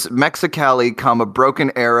phrase Mexicali,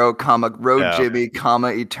 Broken Arrow, Road Jimmy,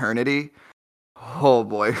 Eternity. Oh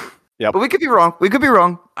boy. Yeah. But we could be wrong.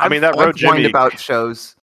 That Road Jimmy about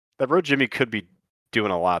shows. That Road Jimmy could be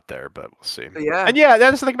doing a lot there, but we'll see. Yeah. And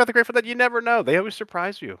that's the thing about the Grateful Dead. You never know. They always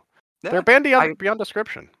surprise you. Yeah. They're a band beyond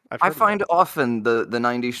description. I find often the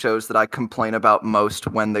 90s shows that I complain about most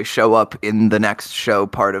when they show up in the next show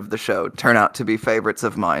part of the show turn out to be favorites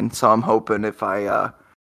of mine. So I'm hoping if I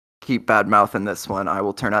keep bad mouthing this one, I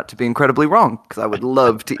will turn out to be incredibly wrong because I would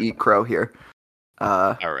love to eat crow here.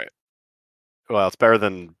 All right. Well, it's better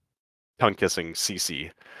than tongue kissing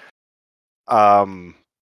CC.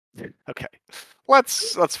 Okay,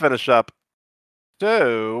 let's finish up.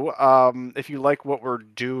 So, if you like what we're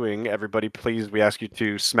doing, everybody, please, we ask you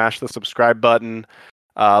to smash the subscribe button,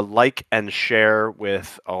 like and share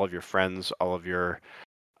with all of your friends, all of your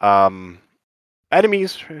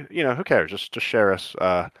enemies. Who cares? Just share us.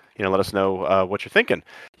 Let us know what you're thinking.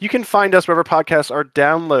 You can find us wherever podcasts are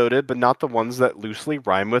downloaded, but not the ones that loosely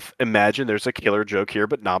rhyme with "Imagine there's a killer joke here,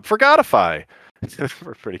 but not Forgotify."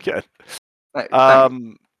 We're pretty good.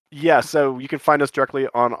 Yeah, so you can find us directly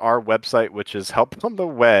on our website, which is Help on the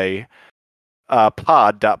Way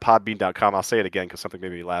pod.podbean.com. I'll say it again because something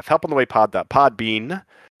made me laugh. Help on the Way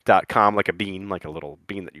pod.podbean.com, like a bean, like a little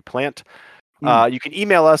bean that you plant. You can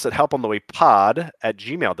email us at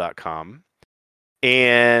helponthewaypod@gmail.com.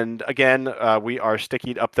 And again, we are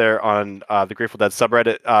sticking up there on the Grateful Dead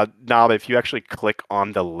subreddit. Knob, if you actually click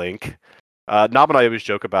on the link, Knob and I always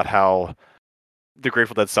joke about how the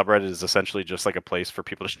Grateful Dead subreddit is essentially just like a place for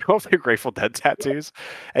people to show off their Grateful Dead tattoos.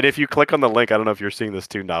 And if you click on the link, I don't know if you're seeing this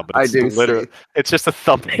too, Knob, but it's it's just a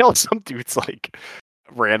thumbnail of some dude's like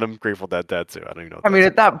random Grateful Dead tattoo. I don't even know.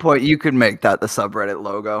 At that point, you could make that the subreddit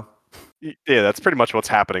logo. Yeah, that's pretty much what's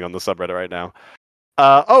happening on the subreddit right now.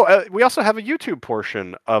 We also have a YouTube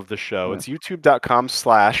portion of the show. Yeah. It's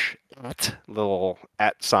youtube.com/little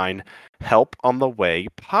 @ help on the way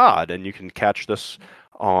pod, and you can catch this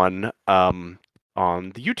on the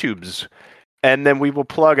YouTubes. And then we will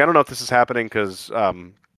plug, I don't know if this is happening because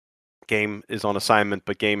Game is on assignment,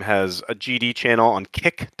 but Game has a GD channel on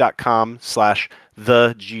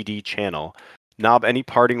kick.com/the GD channel. Knob, any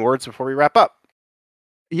parting words before we wrap up?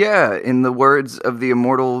 Yeah, in the words of the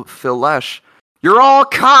immortal Phil Lesh, you're all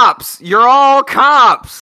cops! You're all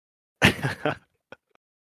cops!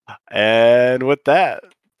 And with that,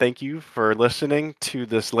 thank you for listening to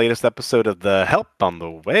this latest episode of the Help on the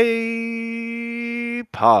Way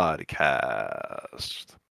podcast.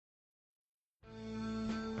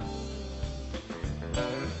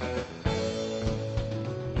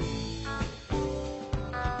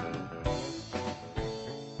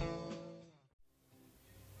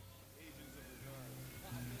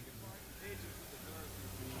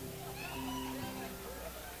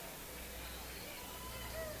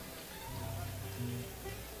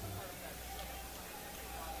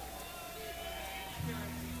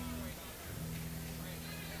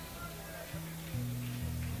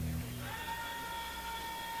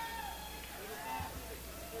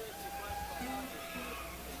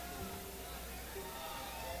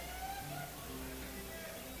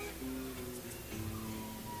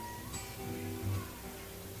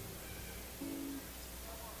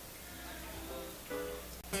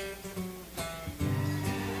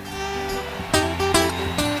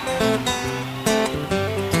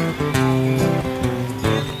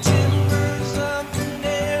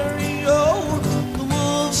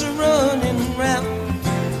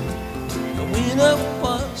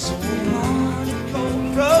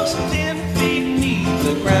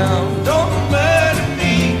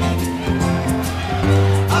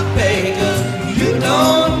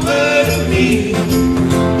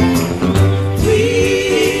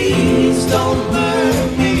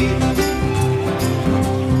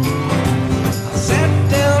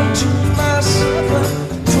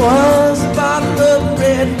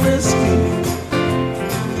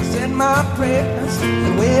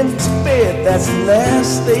 That's the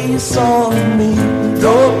last they saw of me.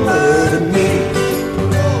 Don't murder me.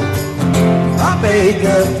 I beg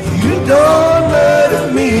of you, don't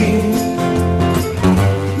murder me.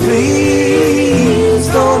 Please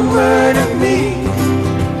don't murder me.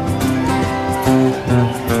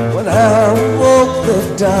 When I walk the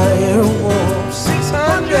dire wall,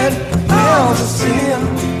 600 pounds of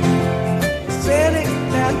sin, standing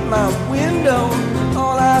at my window,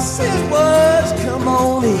 all I said was, come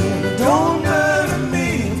on in. Don't murder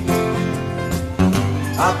me.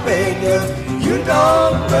 I beg you, you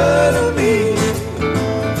don't murder me.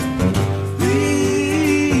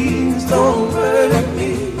 Please don't murder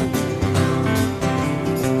me.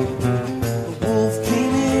 The wolf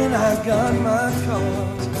came in, I got my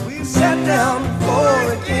cards. We sat down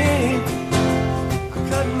for a game. I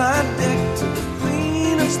cut my deck to the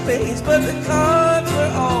queen of spades, but the cards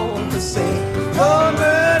were all the same. Don't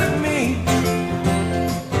murder me.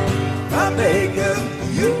 I beg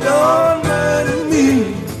you, don't murder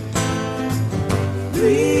me.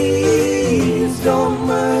 Please don't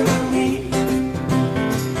murder me.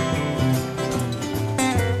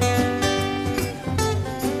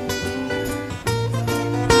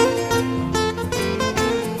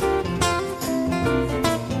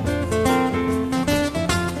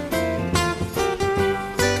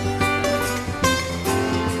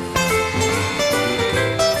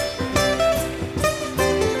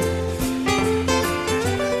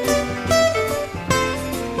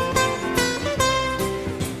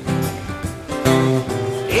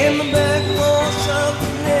 in the back walls of the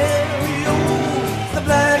stereo, the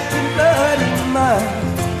black and bloody mind.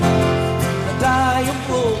 The dire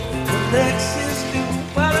wolf, the Lexus do,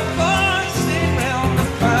 while the boys sing round the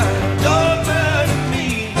fire. Don't murder me.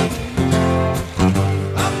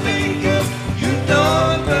 I think of you,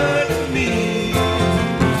 don't murder me.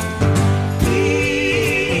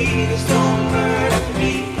 Please don't murder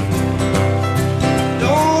me.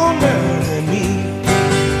 Don't murder me.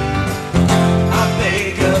 I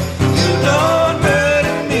beg of you, don't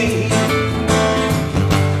murder me.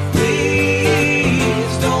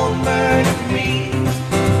 Please don't murder me.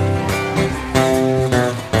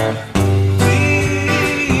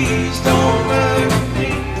 Please don't murder me.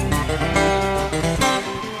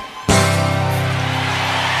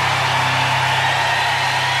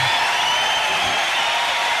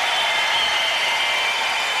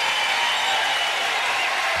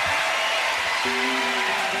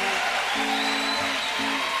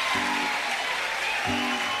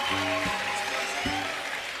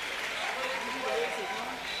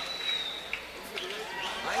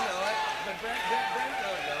 I know it, but Brent doesn't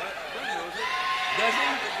know it. Brent knows it. Does he?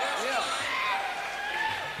 Yeah.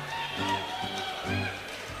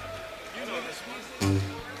 You know this one.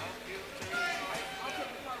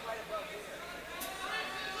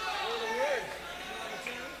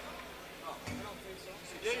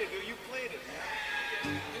 Yeah, you do. You played it.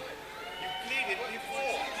 You played it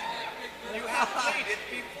before. You have played it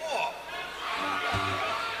before.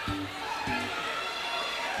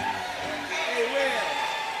 Hey, Will.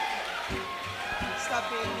 Stop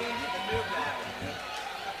being mean to the new guy.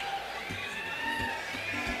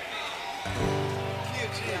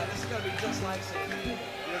 Yeah, this is going to be just like San Diego.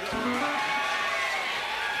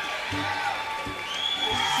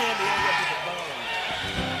 This is San Diego to the bone.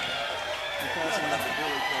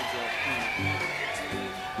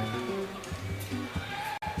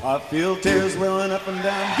 I feel tears welling up and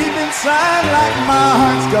down deep inside, like my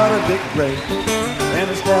heart's got a big break. And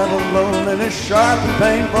it's devil loneliness, sharp and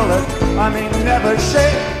painful, that I may never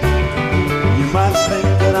shake. You might think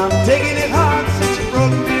that I'm taking it hard since you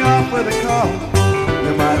broke me off with a call.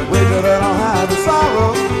 You might wait that I'll hide the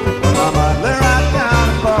sorrow, but I might lay right down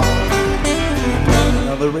and fall.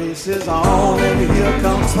 Now the race is on and here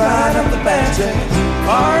comes right up the backstretch.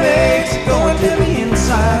 Heartaches going to the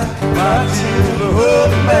inside, my tears are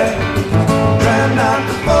holding back, trying not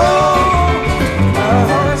to fall. My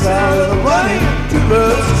heart's out of the running, too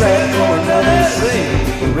much track for another thing.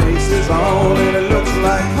 The race is on and it looks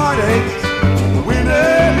like heartaches, the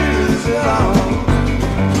winner loses it all.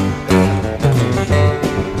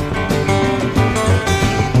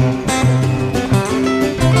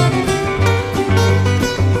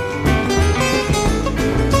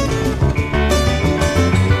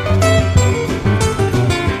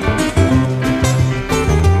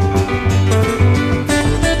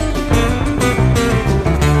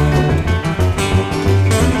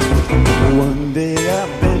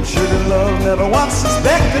 Never once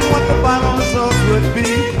suspected what the final results would be. A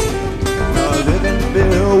living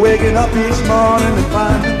bill, waking up each morning and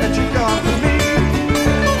finding that you're gone from me.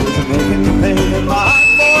 Was making me pain in my heart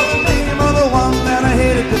for the name of the one that I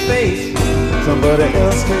hated to face. Somebody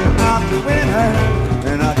else came out to win her,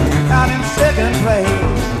 and I came out in second place.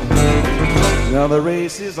 Now the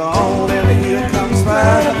race is on, and here comes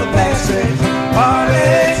right up the backstretch.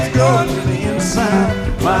 Heartaches going to the inside,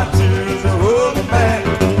 my tears are holding back.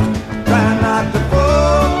 Try not to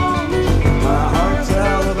fall. My heart's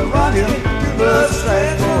out of the rocket, too much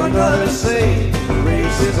straight for another say. The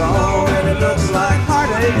race is on and it looks like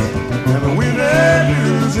heartaches, and the winner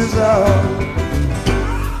loses all.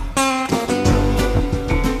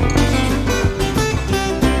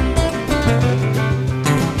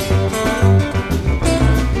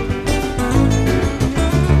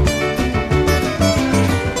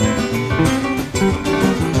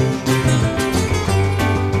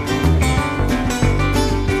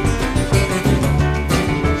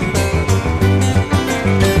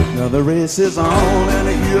 The race is on and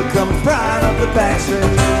here comes pride up the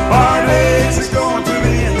backstretch. Heartaches is going to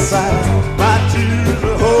the inside, my tears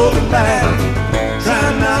are holding back,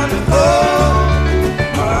 trying not to fall.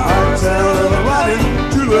 My heart's out of the running,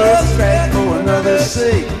 too much scratch for another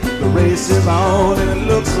sake. The race is on and it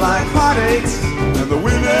looks like heartaches, and the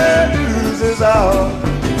winner loses all.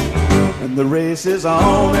 And the race is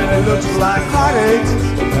on and it looks like heartaches,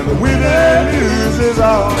 and the winner loses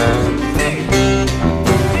all.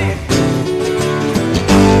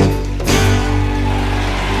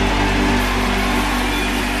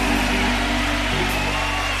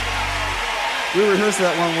 We rehearsed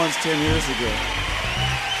that one once 10 years ago.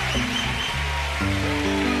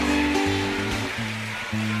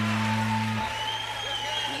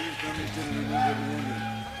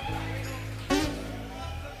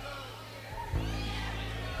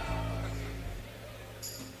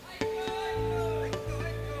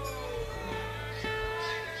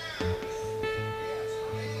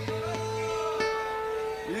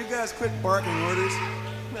 guys quit barking orders?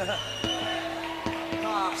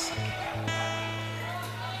 Cops.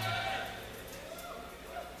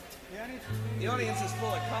 The audience is full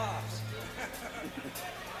of cops.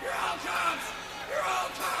 You're all cops! You're all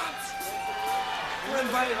cops! We're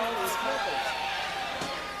inviting all these couples.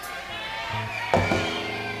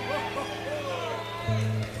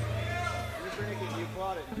 You're drinking, you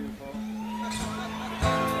bought it, Dufo.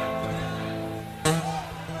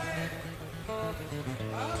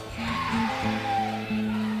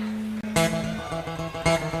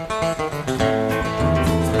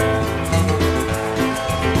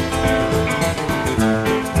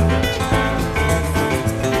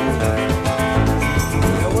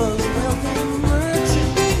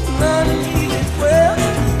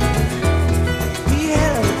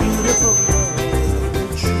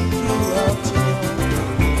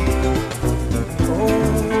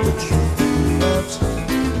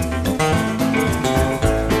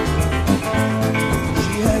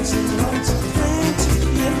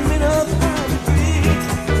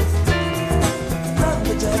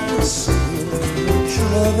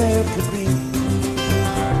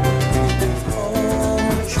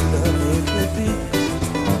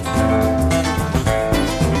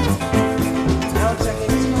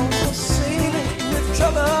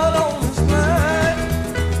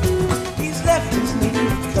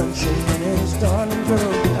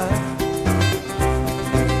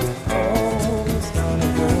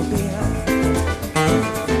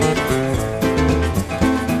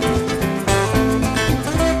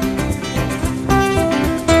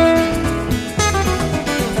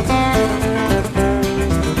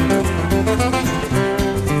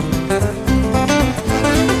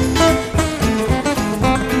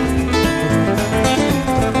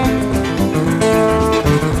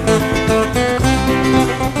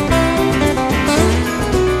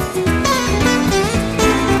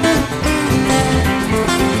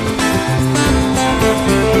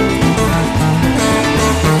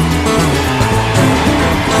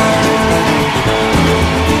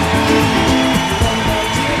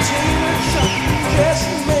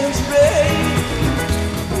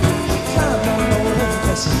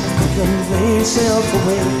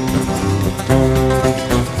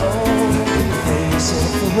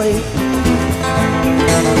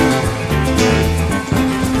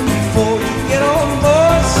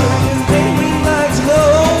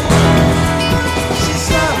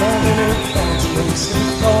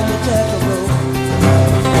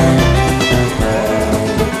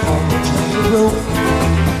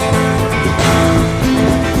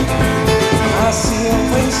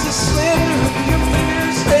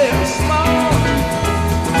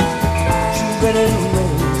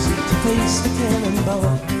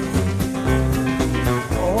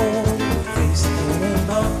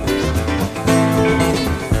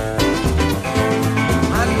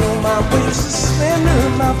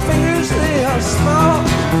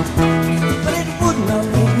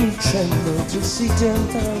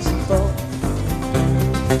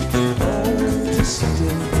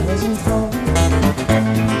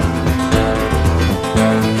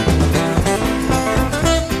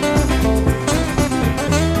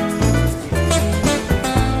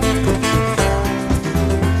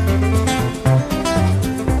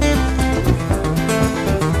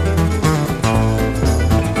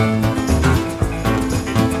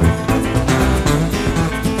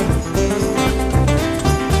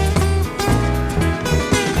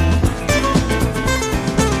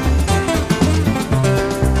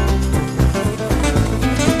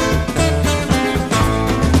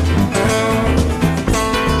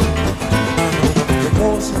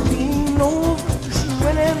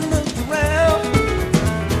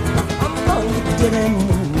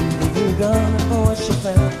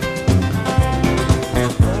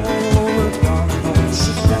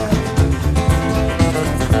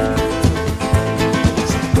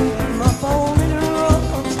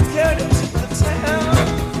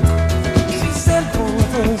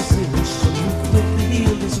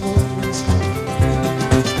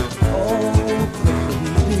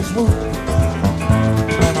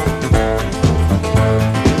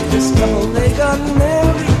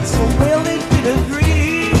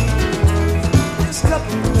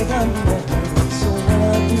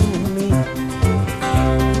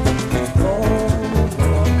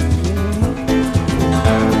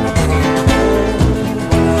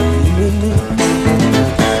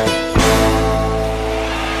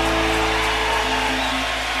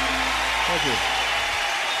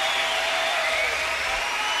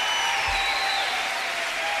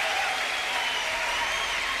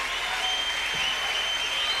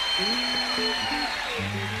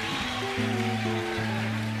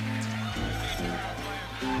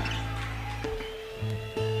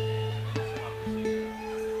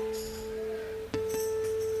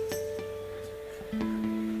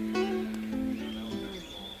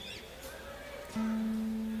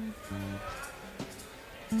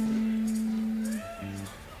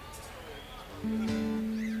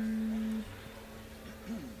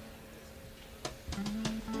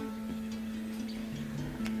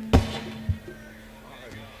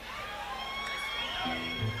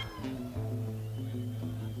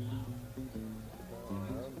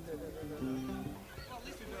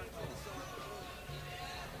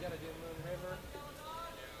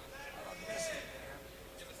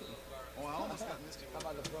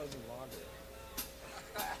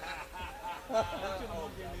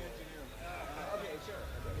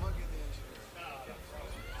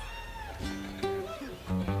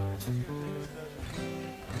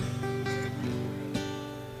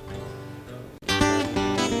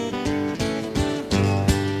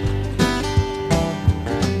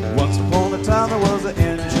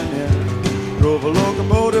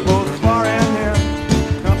 locomotive both far and near,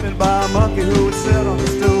 accompanied by a monkey who would sit on the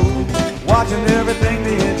stool, watching everything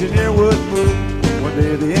the engineer would move. One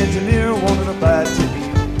day the engineer wanted a bite to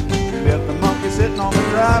eat. He left the monkey sitting on the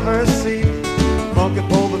driver's seat. Monkey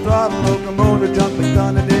pulled the throttle, locomotive jumping,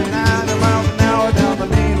 gun, and did 90 miles an hour down the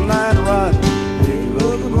main line run. Big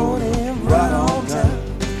locomotive right on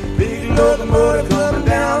time. Big locomotive coming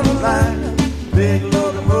down the line. Big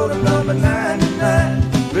locomotive number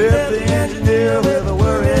 99. Left the engineer with a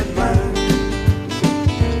worried mind.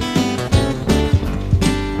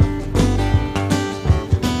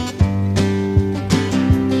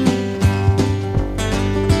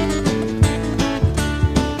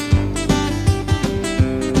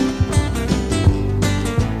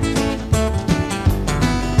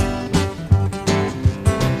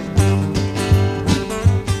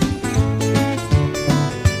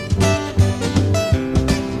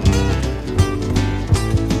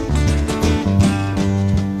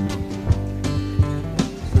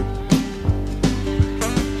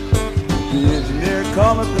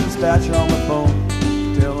 Call up the dispatcher on the phone,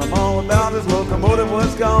 tell him all about his locomotive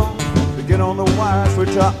was gone. To get on the wire,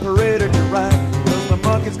 switch operator to right, cause the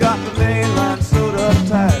monkey's got the main line sewed up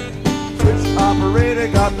tight. Switch operator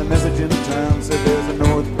got the message in town, said there's a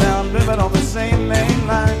northbound limit on the same main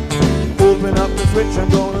line. Open up the switch, I'm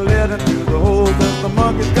gonna let him through the hole, cause the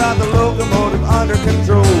monkey's got the locomotive under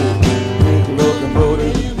control. Big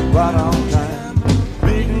locomotive right on time.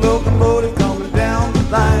 Big locomotive coming down the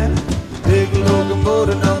line. Big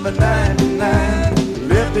locomotive number 99.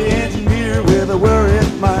 Left the engineer with a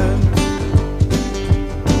worried mind.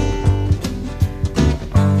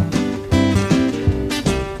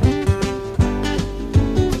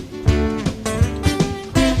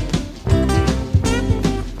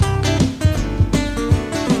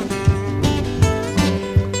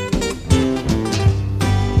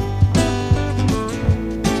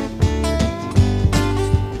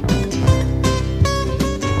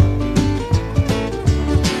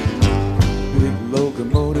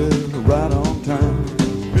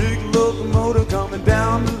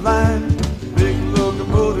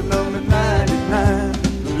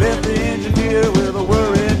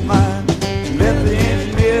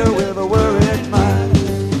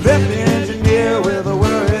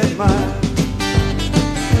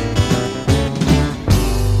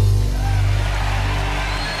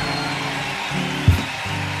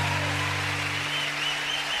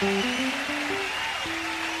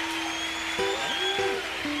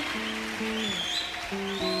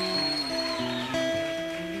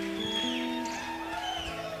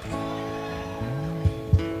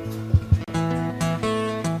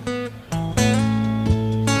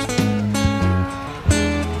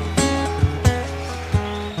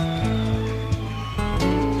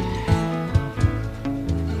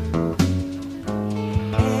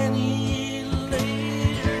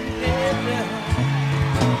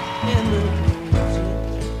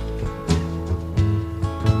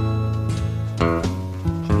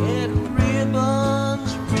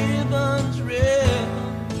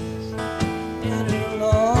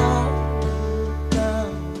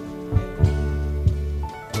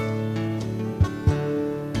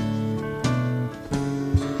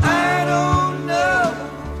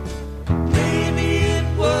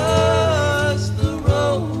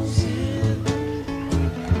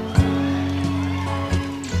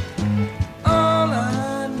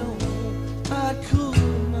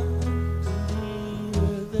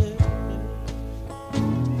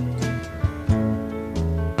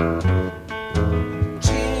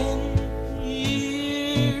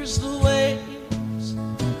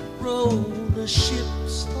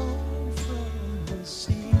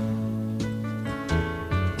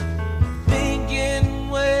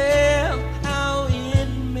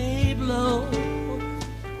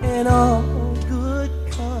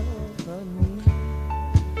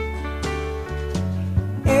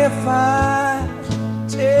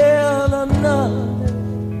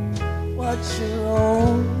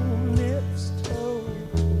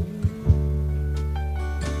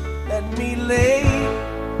 Let me lay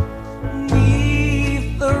me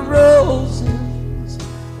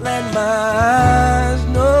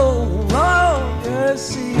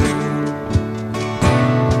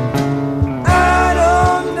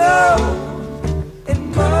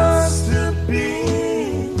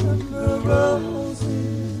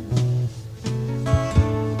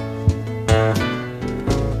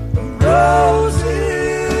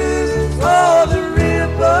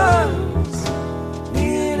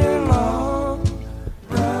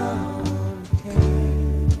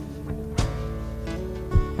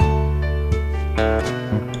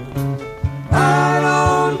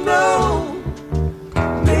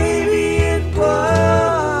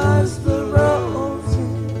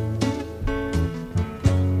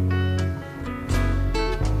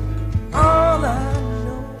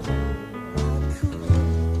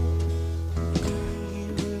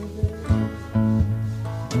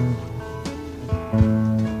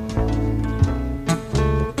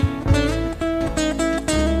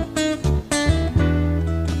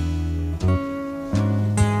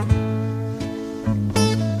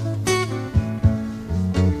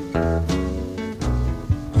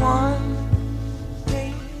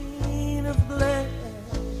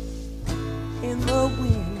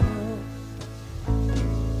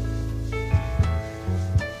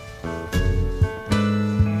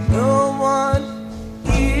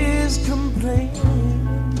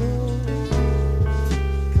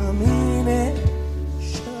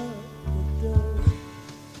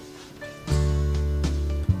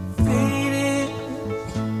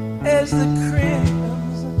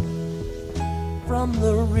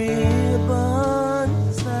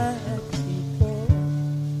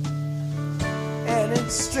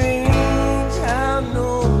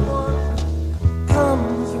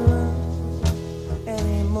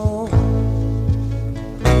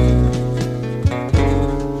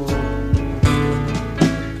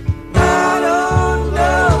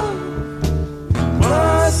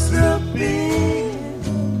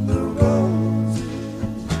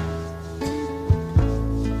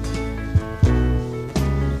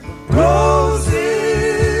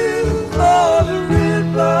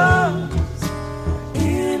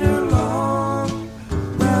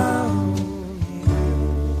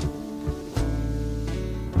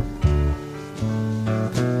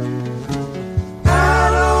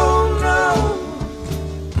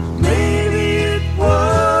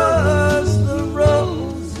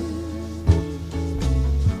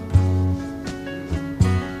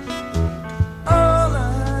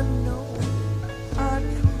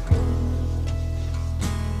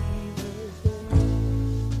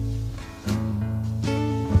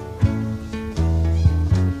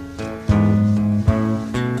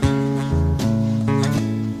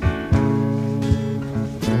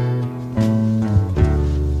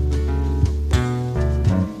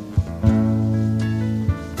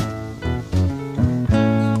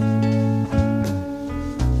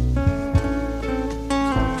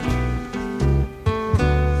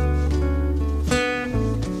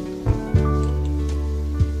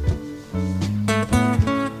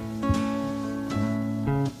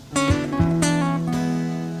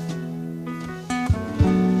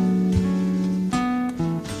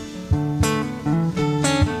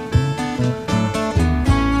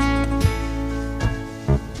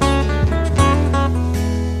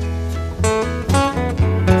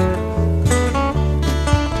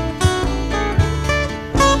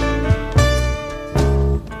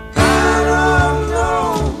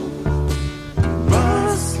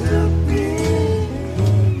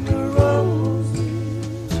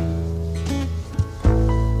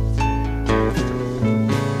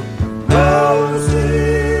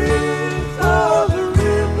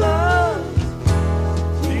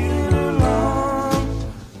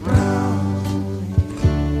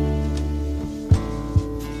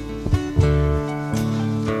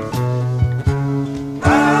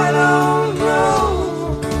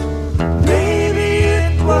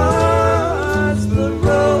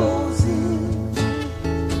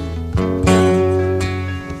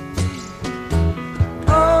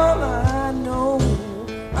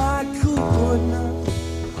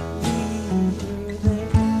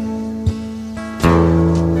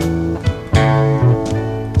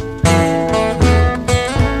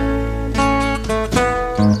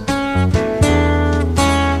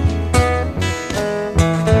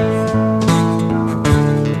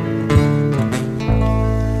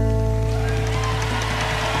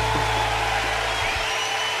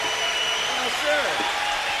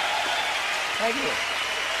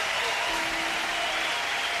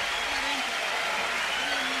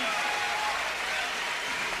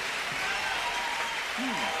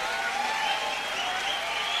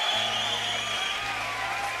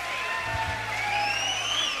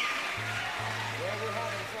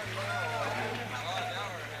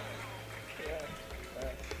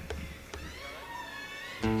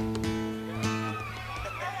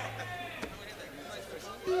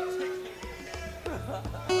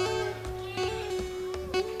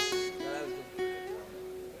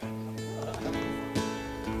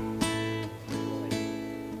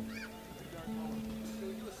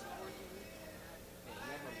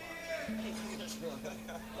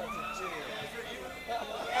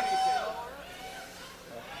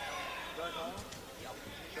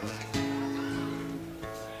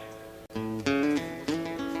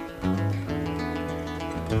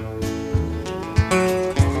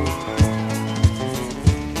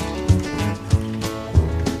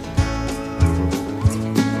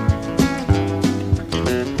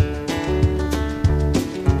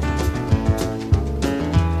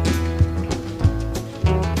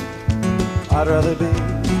I'd rather be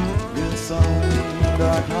in some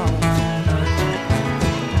dark home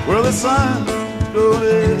where the sun don't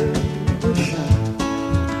ever shine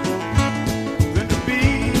than to be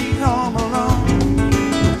home alone,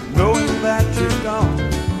 knowing that you're gone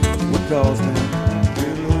would cause me to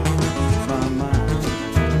lose my mind.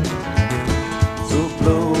 So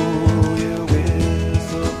blow your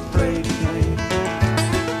whistle, freight train,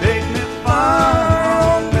 take me far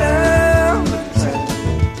on down the track.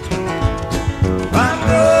 I'm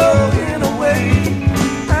going away,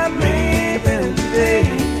 I'm leaving today.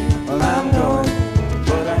 Well, I'm going,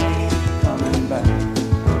 but I ain't coming back.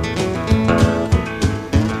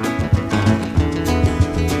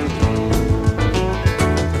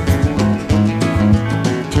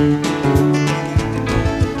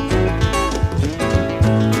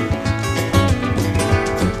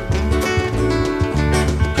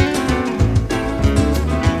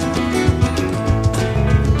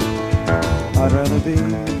 I'd rather be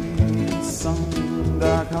in some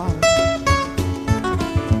dark heart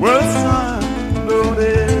where the sun don't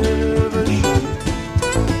ever shine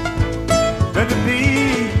than to be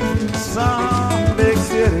in some big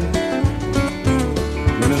city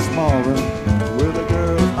in a small room with a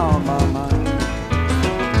girl on my mind.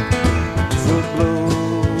 So blow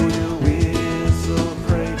your whistle,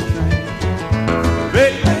 freight train,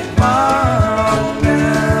 take me far on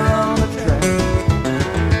down the track.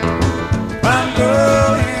 I'm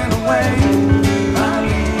going away, I'm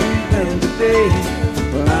leaving today.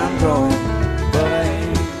 Well, I'm going, but I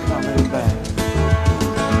ain't coming back.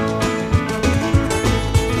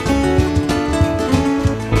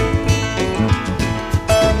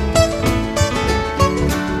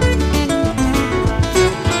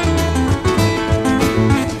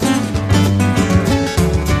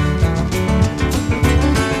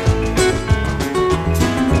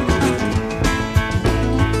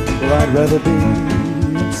 Well, I'd rather be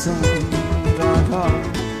in some dark heart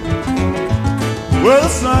where the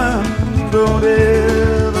sun don't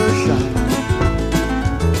ever shine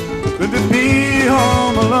than to be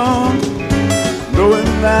home alone,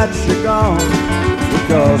 knowing that you're gone would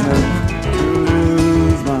cause me to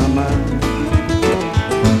lose my mind.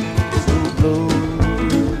 So blow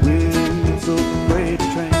your whistle, freight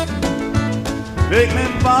train, take me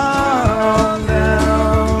far on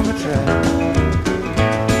down the track.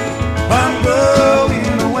 I'm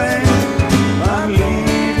going away, I'm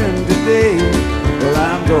leaving today. Well,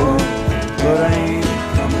 I'm going, but I ain't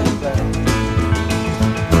coming back.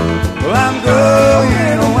 Well, I'm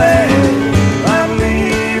going away, I'm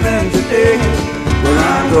leaving today. Well,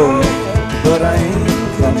 I'm going, but I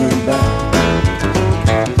ain't coming back.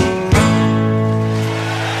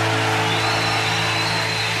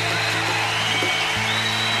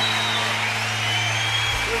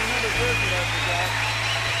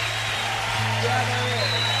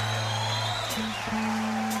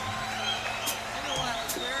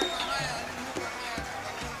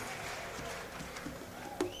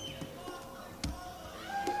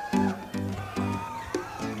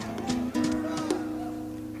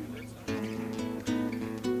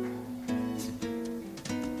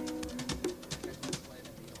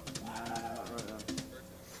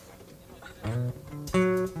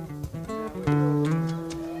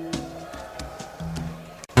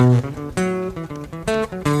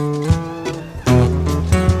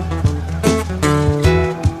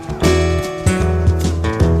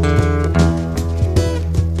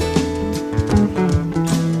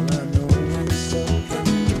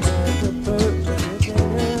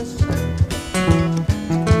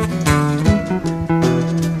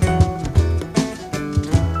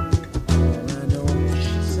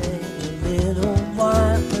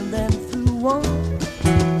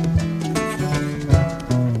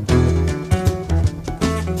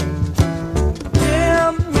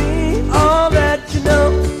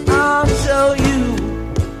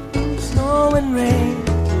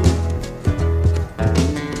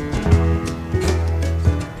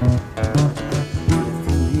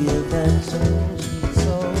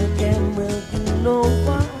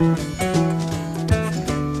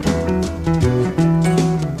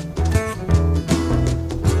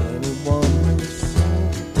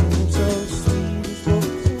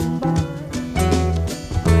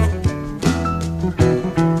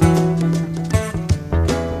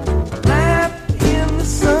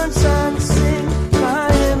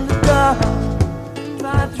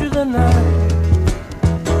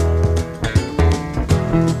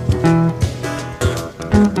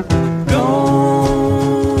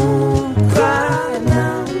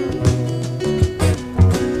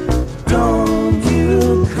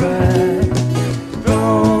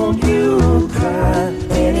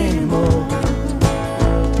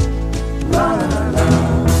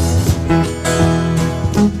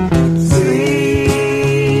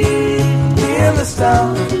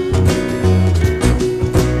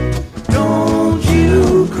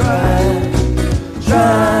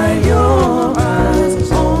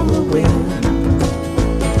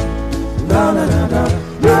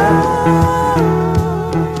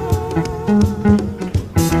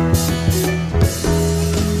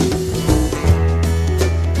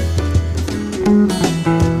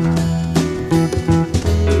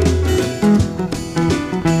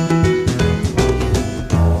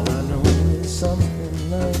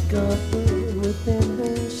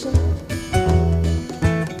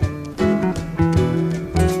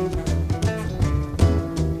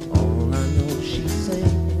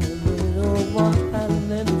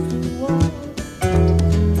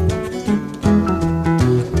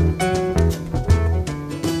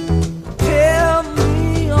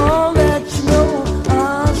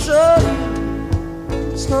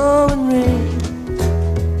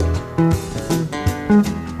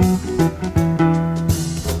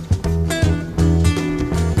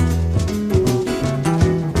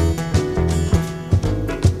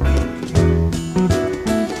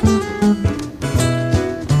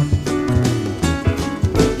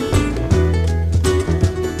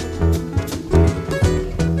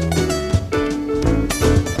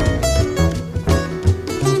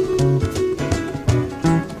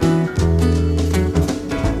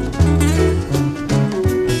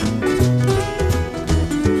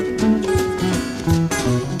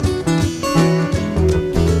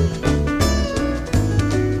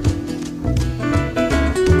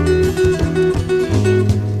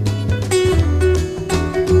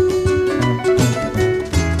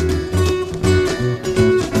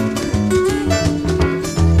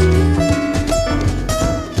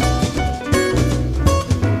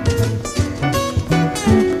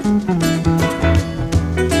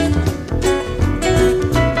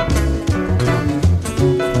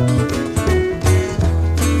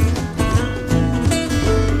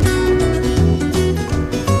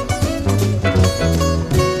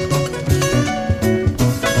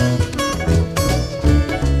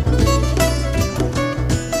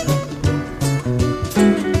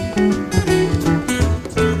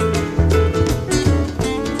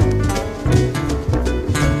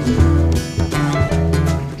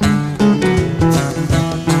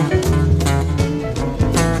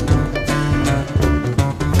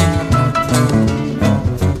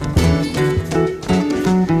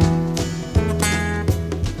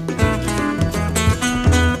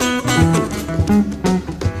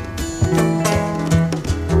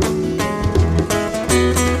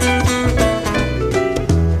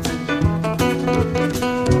 Thank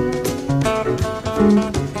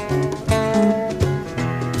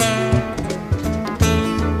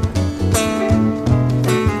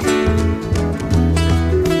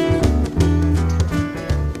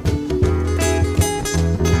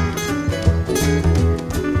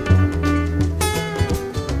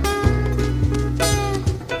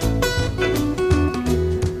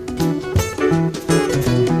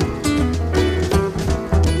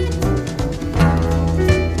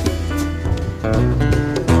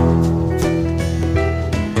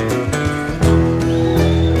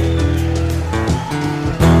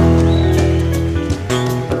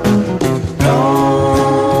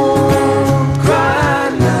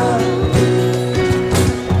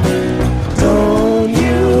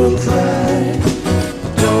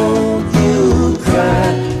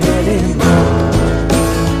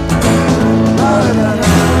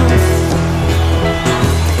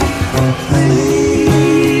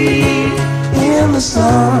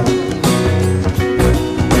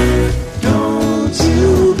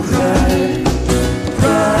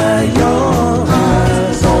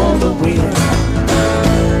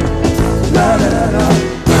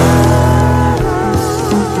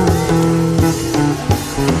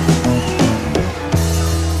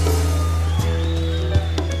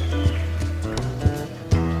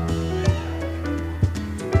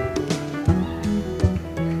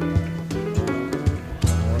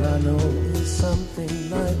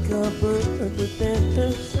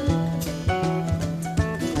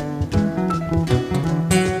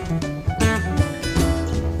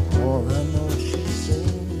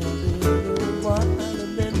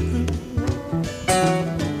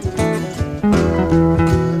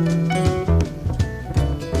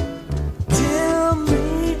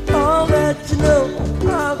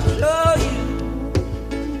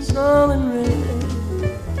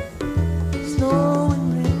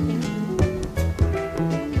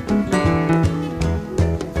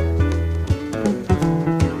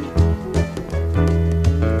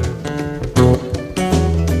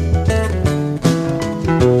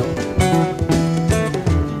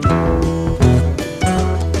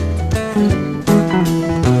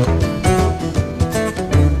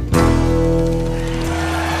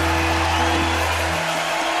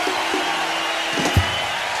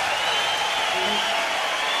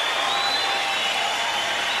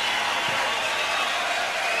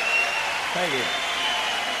you.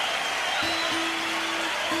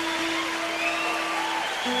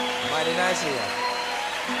 Mighty nice of you.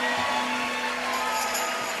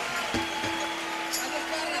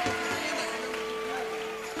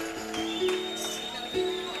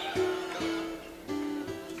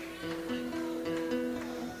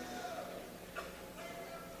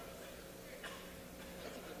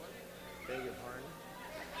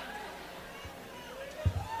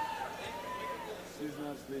 She's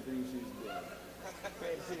not sleeping, she's dead.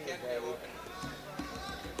 Great seeing you, baby.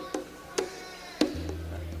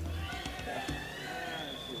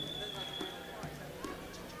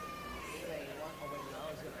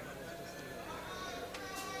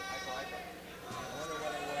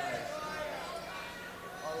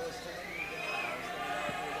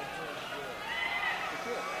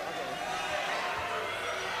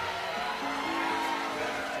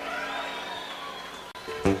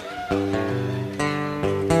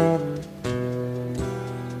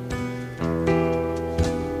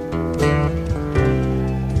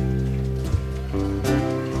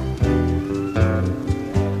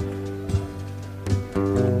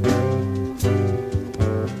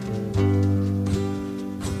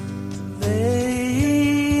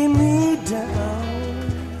 Lay me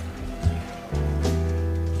down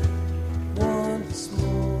once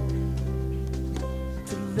more,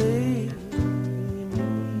 to lay me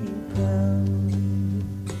down.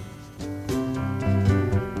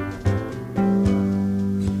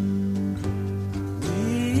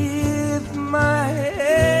 With my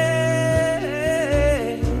head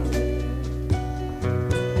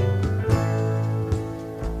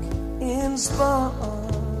in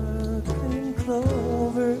sparkling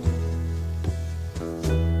clover,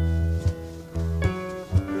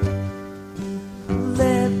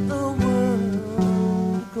 let the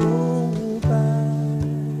world go by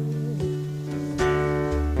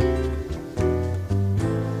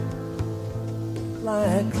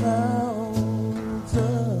like clouds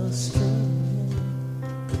astray.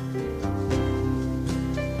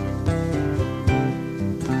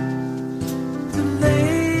 To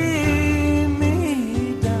lay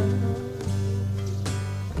me down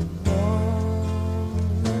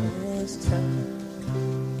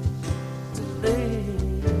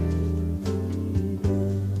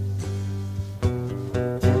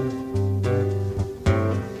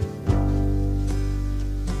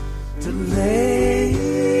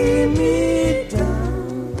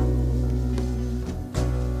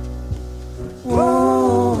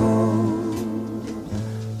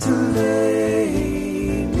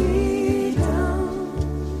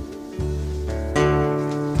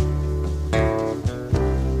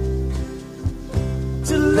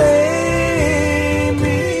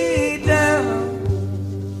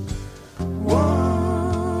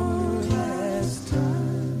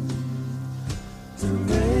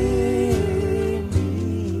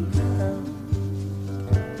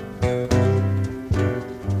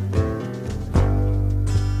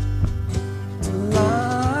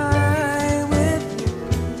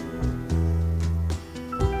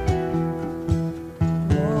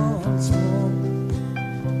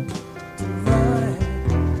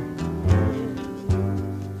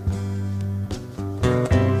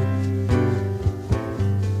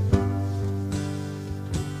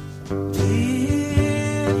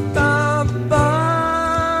If our body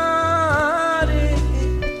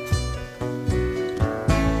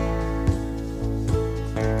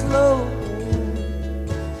close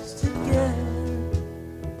together,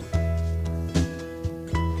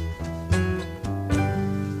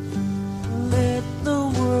 let the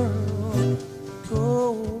world go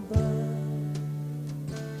by.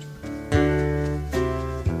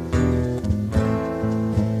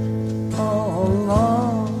 All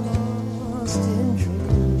lost in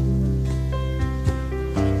dreams.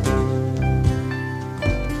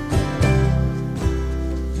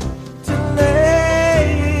 To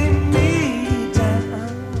lay me down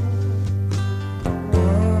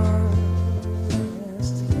one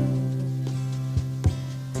last time.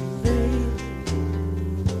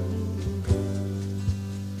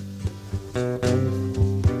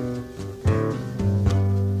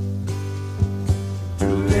 To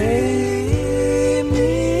lay me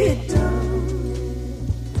down.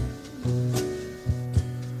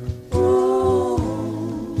 Oh,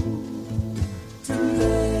 to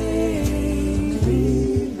lay me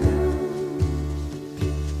down.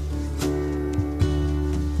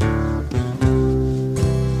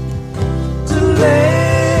 To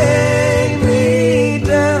lay me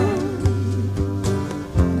down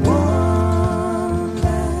one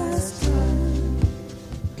last time.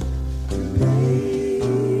 To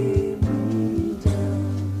lay me down.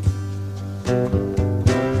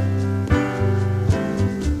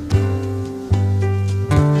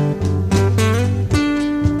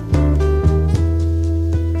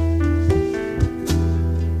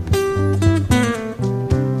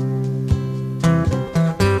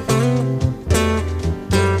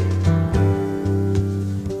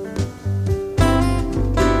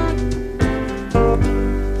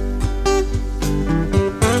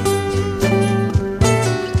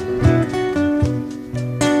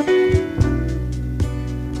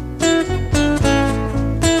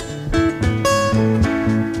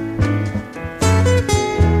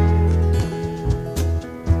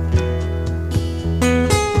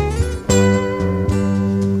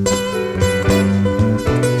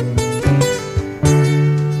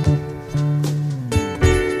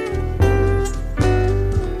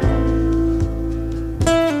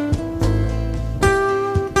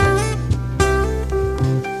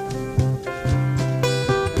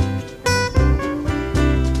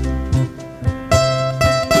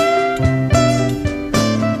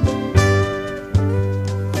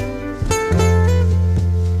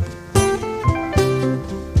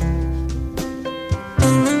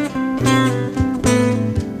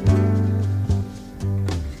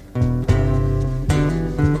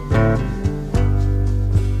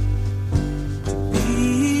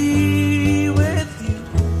 Be with you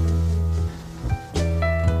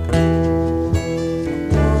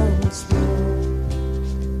once more.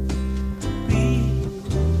 Be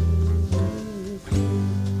with you.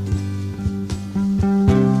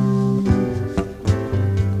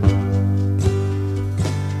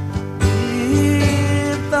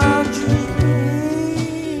 If our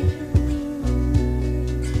dreams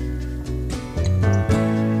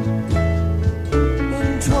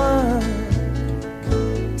entwine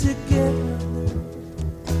together,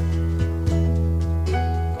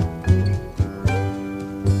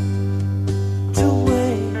 to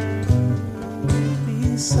wait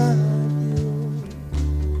beside you.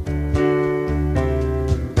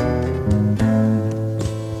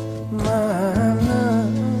 My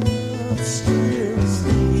love still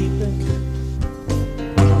sleeping.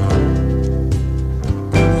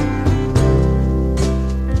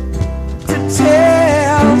 To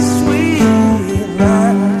tell sweet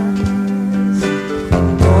lies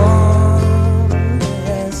one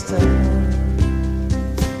last time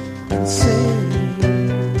and say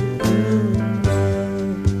goodbye.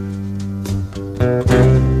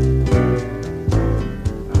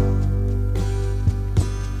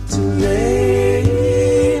 To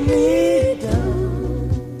lay me down.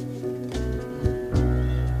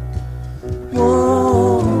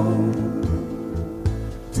 Whoa,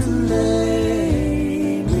 to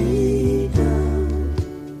lay me down.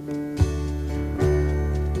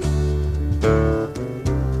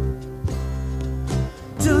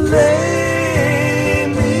 To lay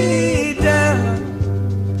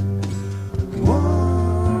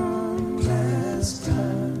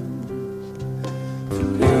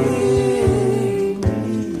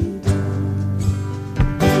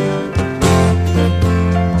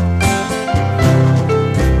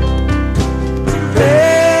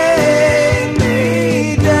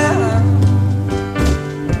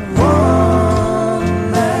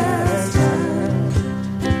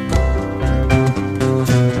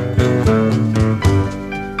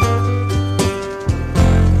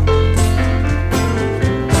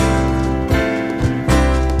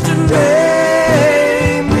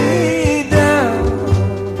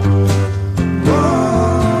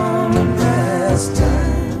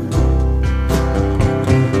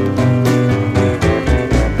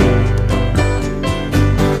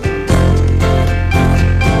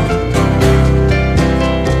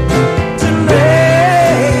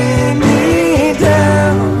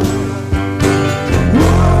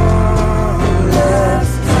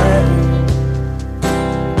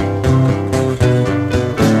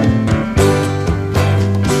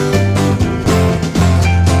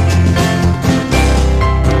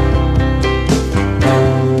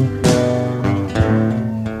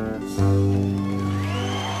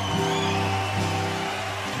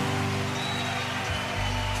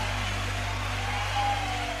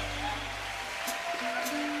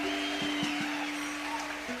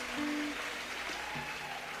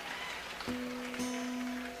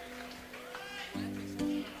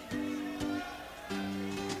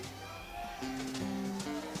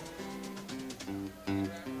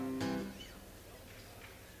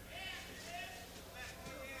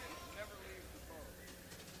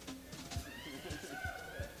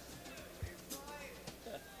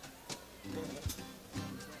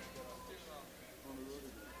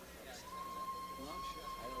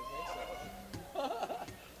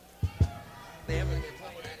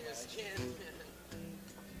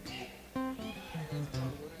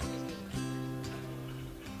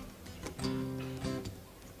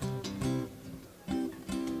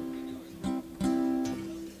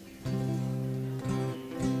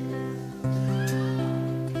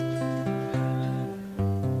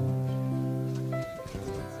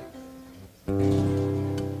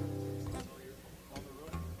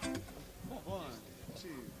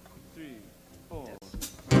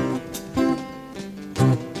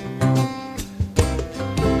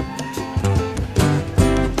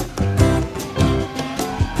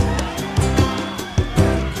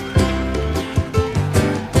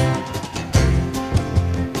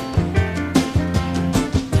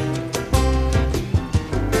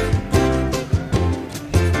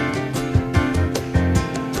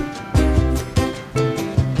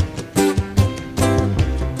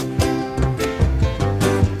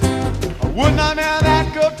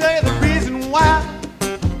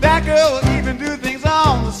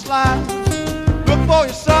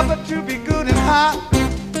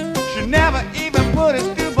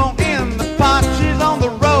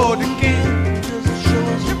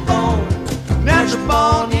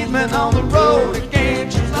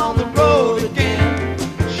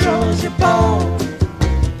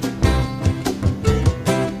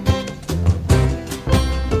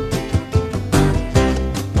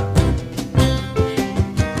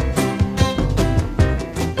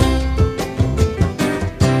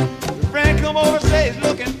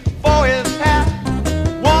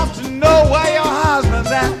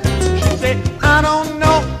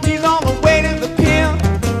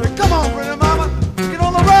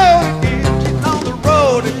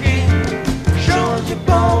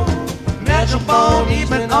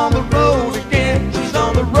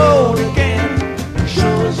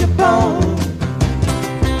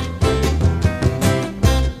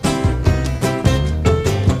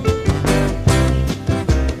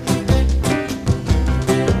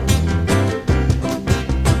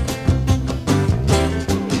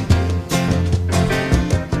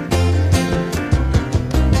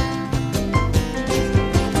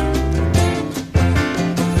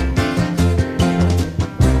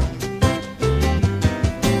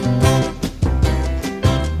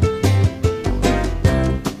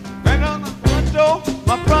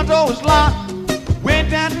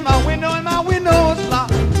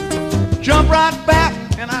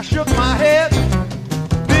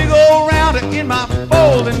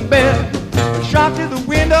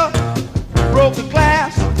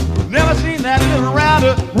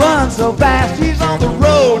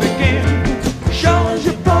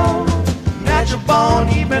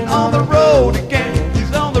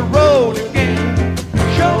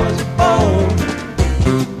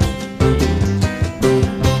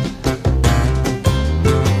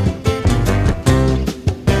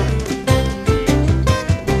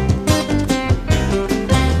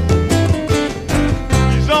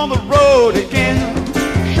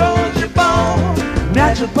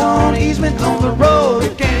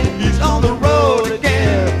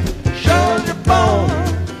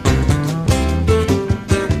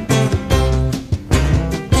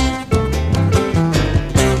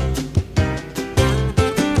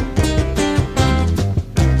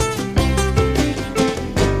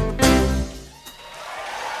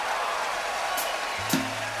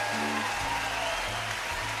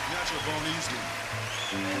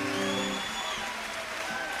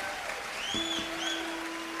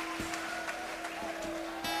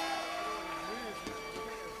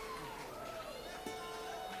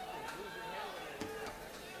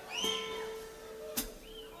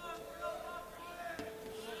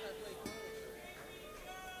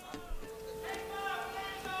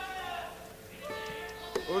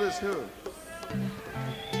Otis who?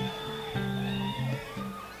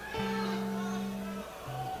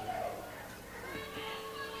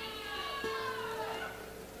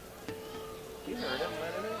 You heard him,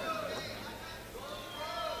 let him in.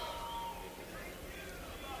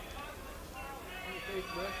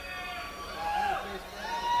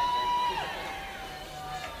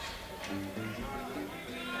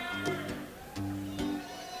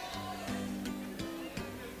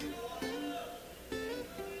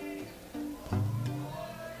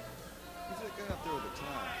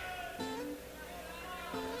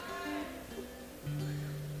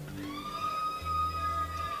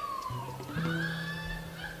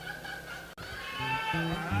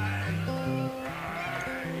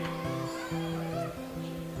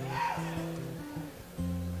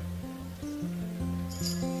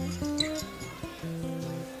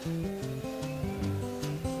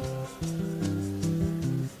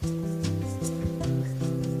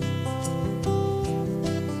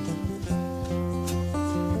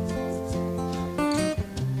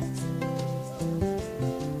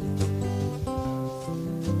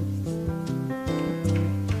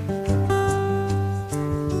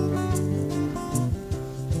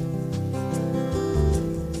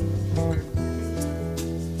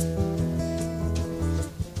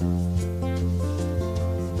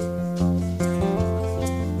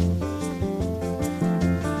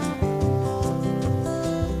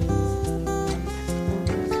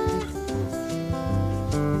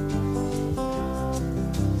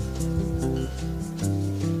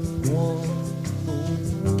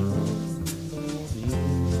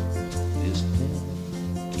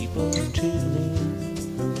 keep on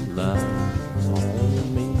telling lies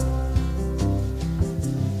on me.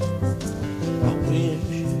 I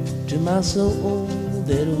wish to my soul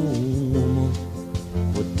that old woman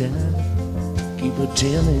would die, keep on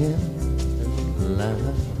telling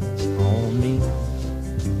lies on me.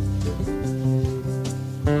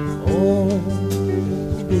 Oh,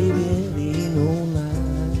 baby, it ain't no lie.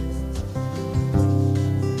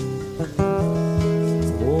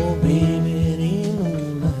 Oh, baby, it ain't no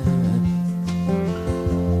lie.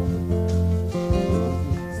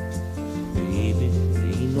 Baby, it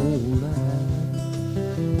ain't no lie.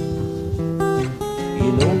 You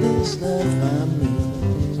know this life I'm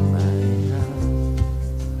living is mine.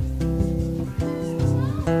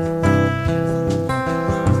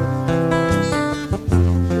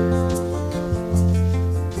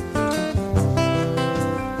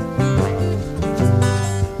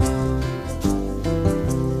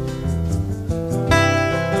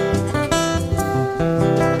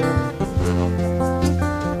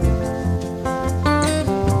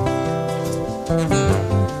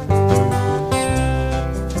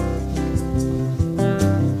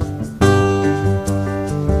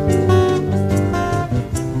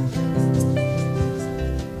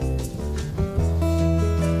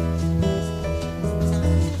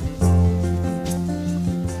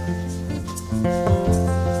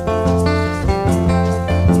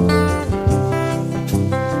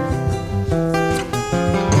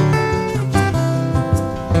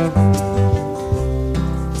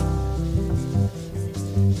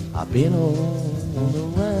 I've been all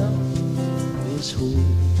around this whole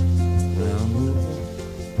round world,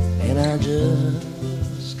 and I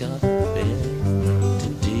just got back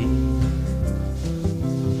today.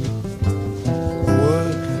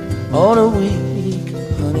 Work all the week,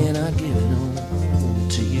 honey, and I give it all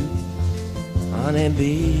to you. Honey,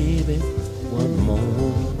 baby, what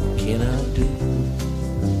more can I do?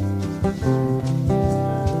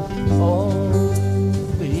 Oh,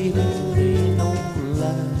 baby, it ain't no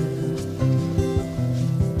lie.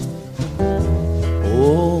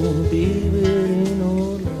 Oh, baby, it ain't no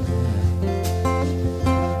lie.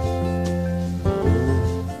 Oh,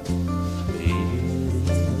 baby, it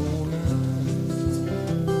ain't no lie.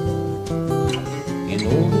 You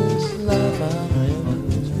know this life I have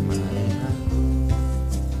is mine.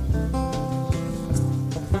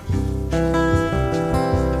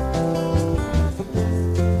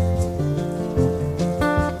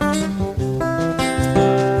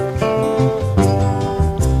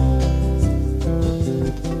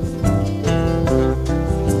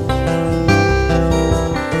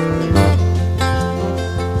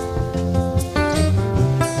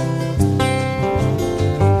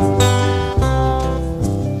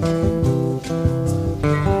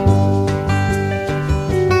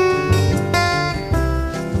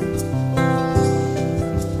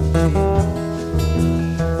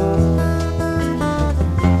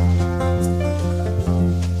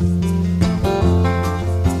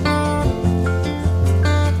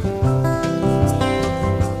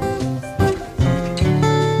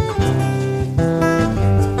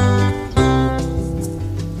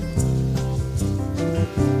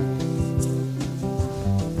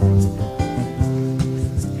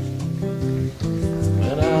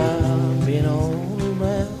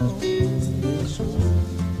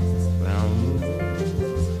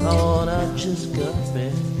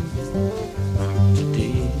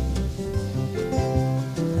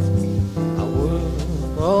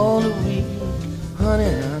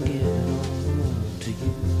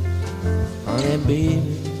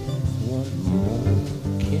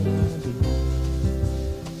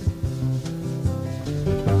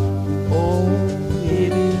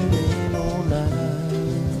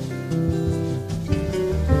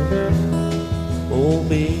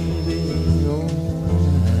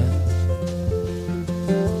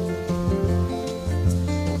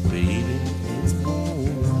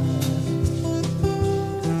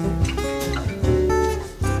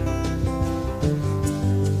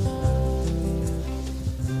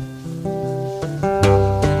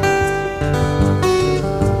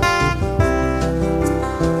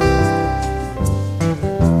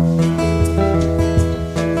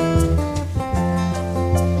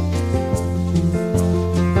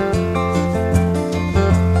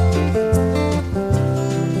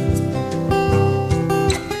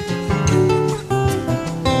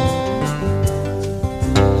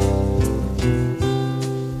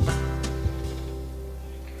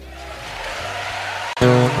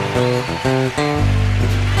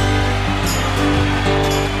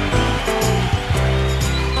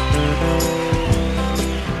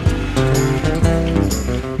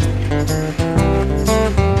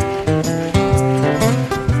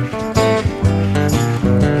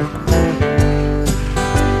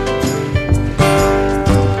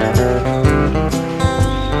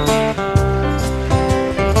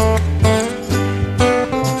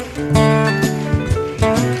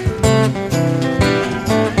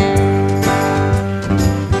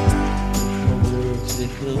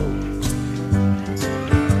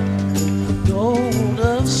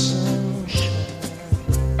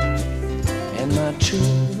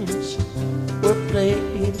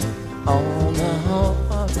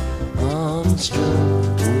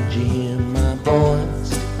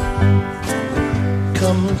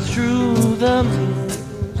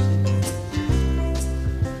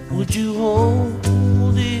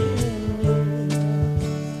 hold it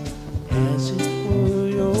as it were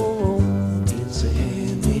your own. It's a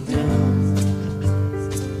hand-me-down.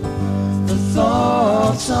 The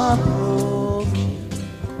thoughts are broken.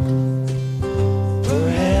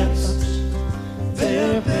 Perhaps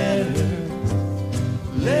they're better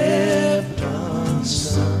left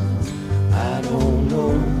unsung. I don't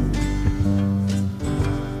know.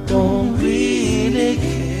 Don't really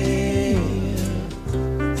care.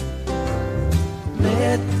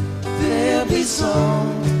 Let there be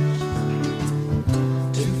songs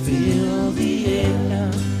to fill the air.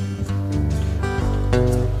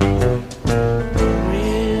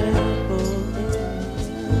 Ripple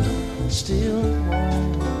still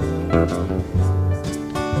warm,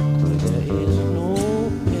 but there is no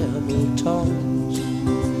pebble toss,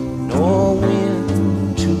 nor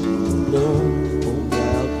wind to blow. Hold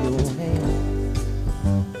out your hand.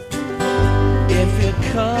 If your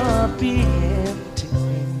cup be empty,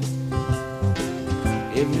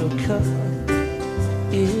 if your cup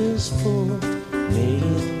is full, may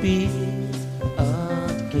it be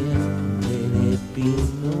again, let it be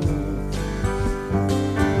known.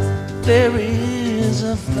 There is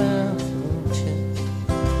a fountain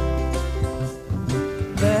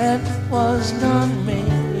that was not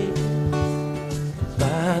made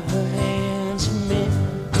by the hands of men.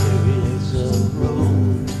 There is a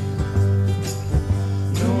road,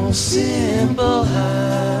 no simple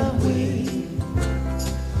highway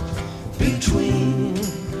between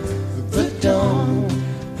the dawn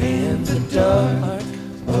and the dark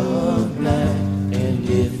of night. And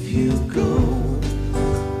if you go,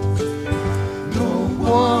 no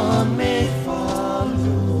one may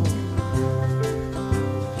follow.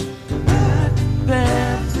 That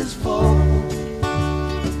path is full,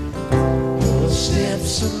 your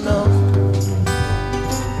steps alone.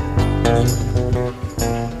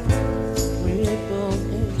 Ripple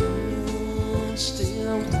and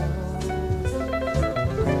still warm.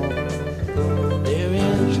 There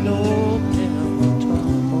is no devil talk,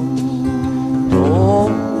 no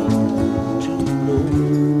wind to blow.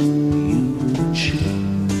 You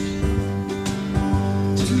choose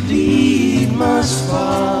to lead must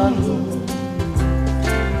follow.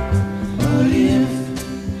 But if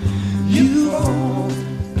you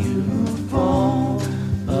fall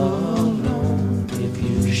alone. If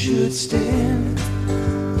you should stand,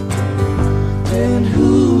 then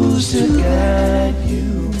who's to guide you?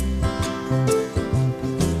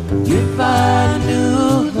 If I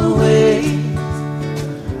knew the way,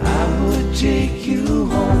 I would take you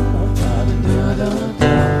home.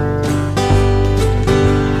 Da-da-da-da.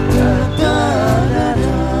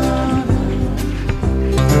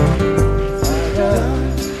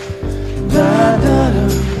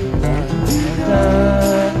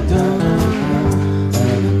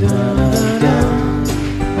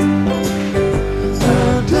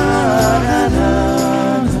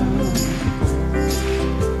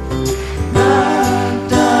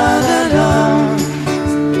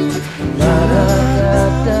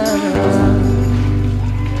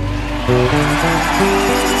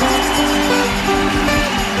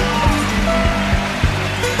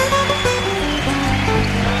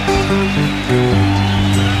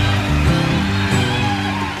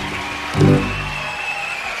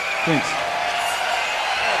 Thanks.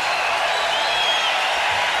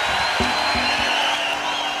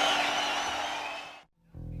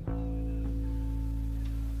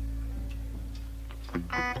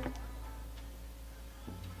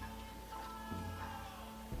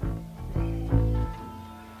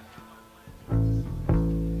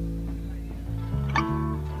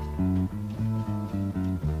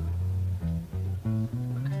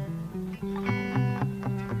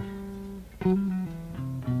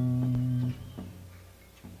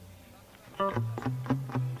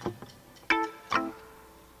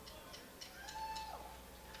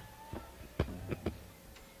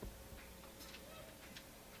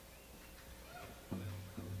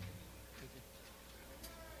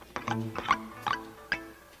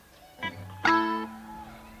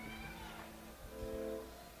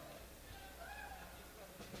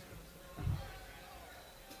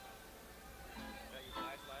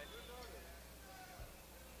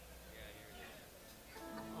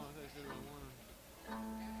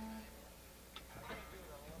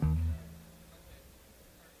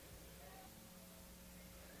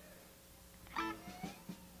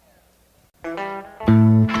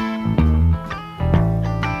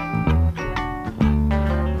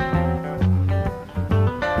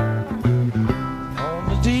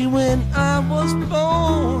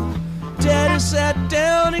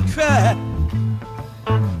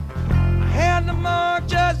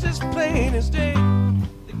 this day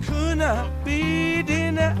that could not be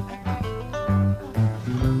denied.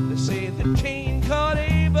 They say the train caught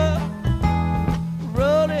Abel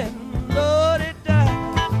rolling loaded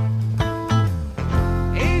died.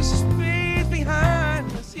 Ace of spades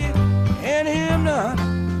behind us, yeah, and him not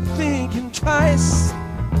thinking twice.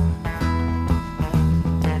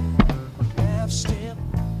 Half step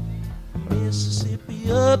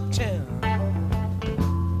Mississippi uptown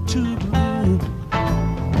to blue.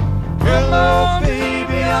 Hello,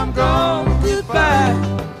 baby, I'm gone, goodbye.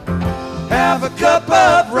 Have a cup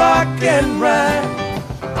of rock and rye.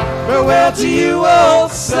 Farewell to you,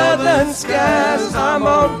 old southern skies. I'm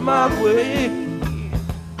on my way,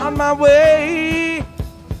 on my way.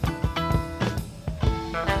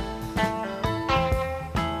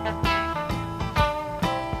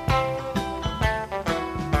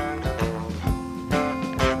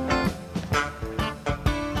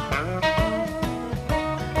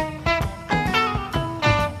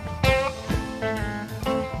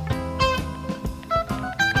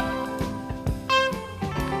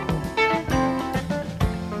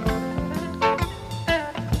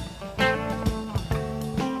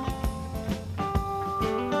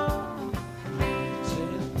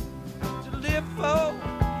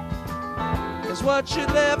 What you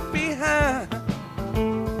left behind.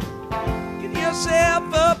 Get yourself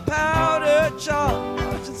a powder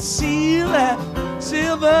charge and seal that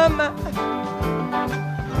silver mine.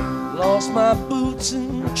 Lost my boots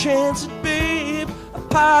in transit, babe, a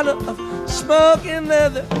pile of smoking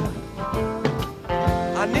leather.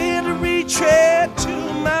 I need to retread to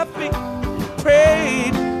my feet,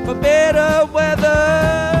 prayed for better weather.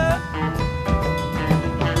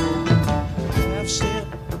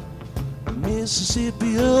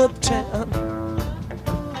 Mississippi uptown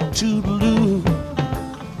to blue.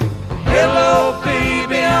 Hello,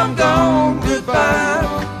 baby, I'm gone, goodbye.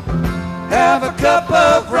 Have a cup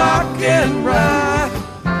of rock and rye.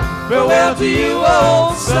 Farewell to you,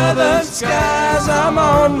 old southern skies. I'm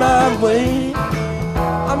on my way,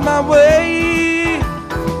 on my way.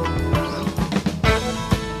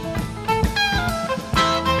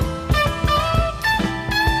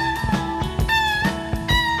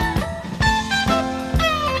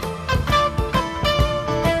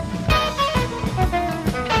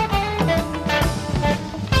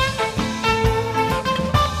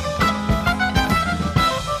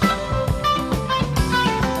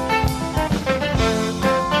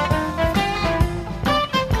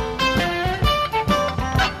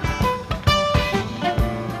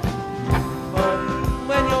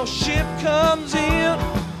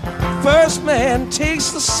 First man takes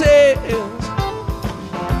the sails,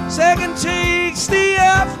 second takes the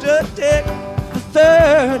after deck, the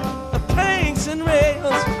third the planks and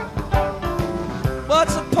rails.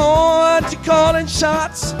 What's the point of calling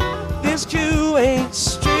shots? This queue ain't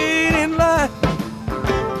straight in line.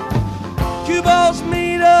 Cue balls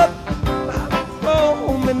meet up by the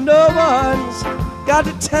foam and no one's got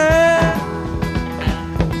the time.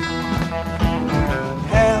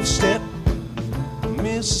 Half step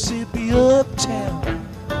Mississippi uptown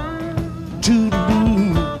to the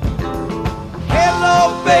blue.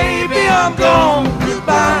 Hello, baby, I'm gone,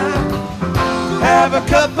 goodbye. Have a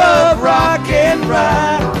cup of rock and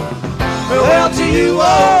rye. Farewell to you,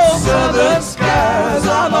 old southern skies.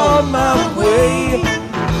 I'm on my way,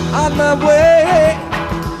 on my way,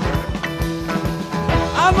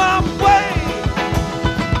 on my way.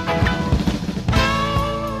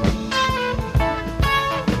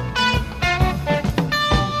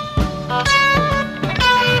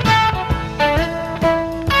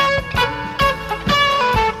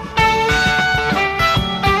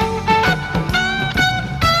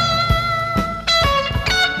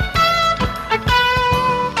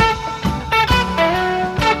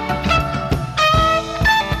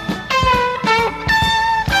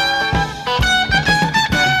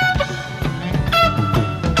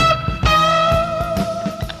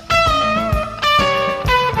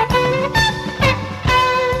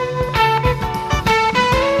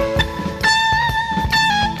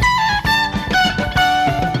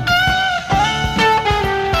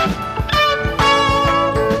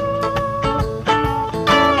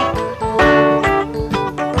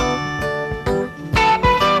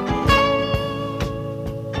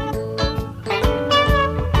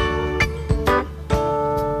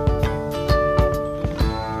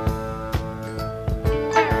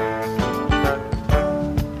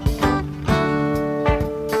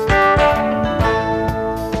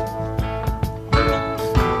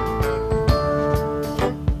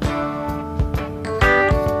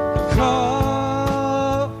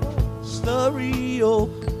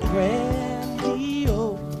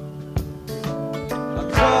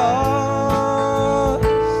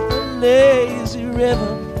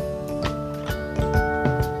 River.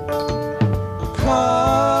 Across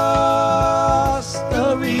the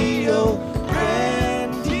Rio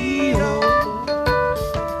Grande,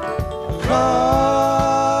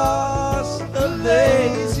 across the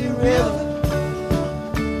lazy river,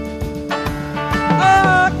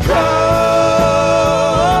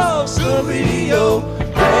 across the Rio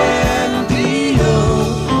Grande,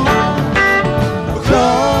 across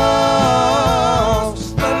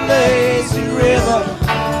the lazy river.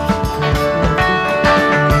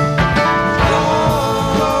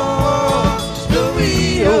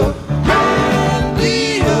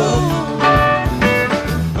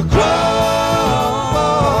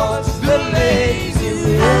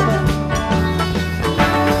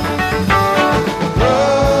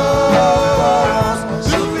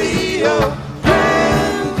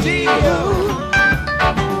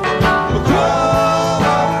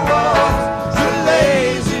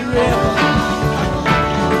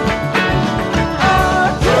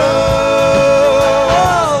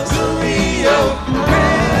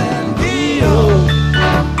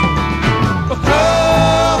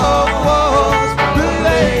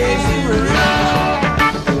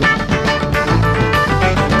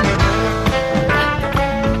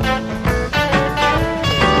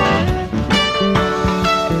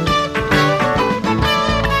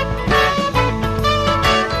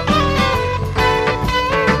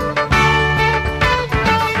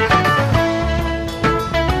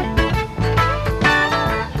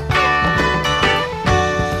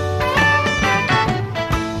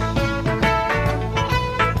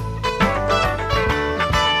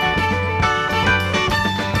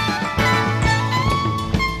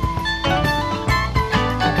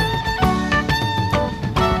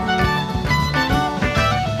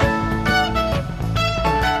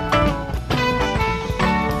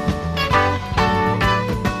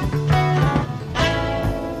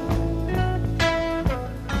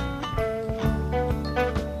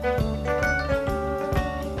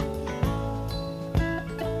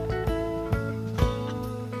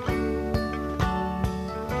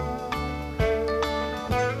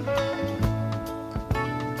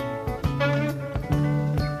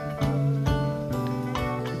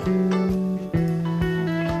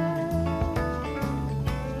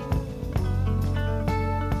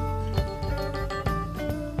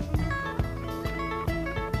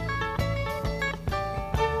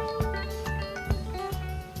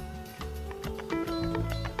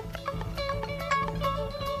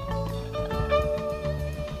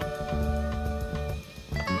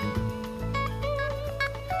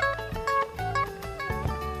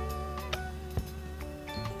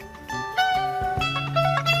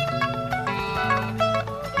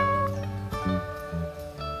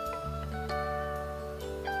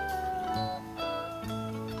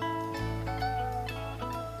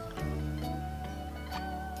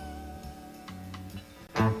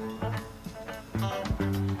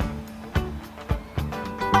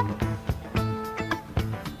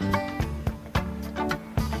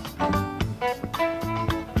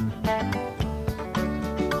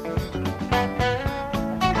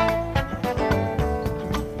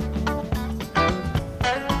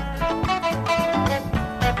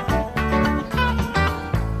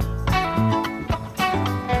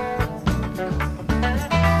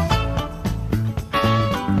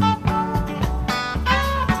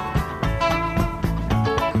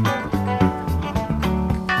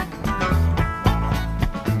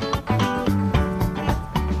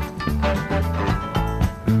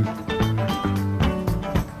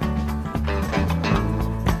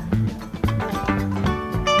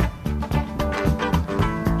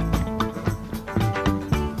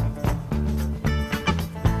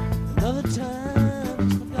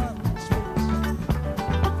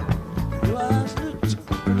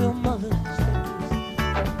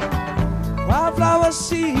 Wildflower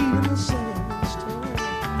seed in the sandstone.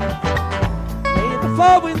 May the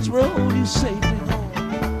four winds roll you safely home.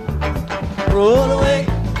 Roll away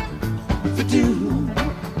the dew.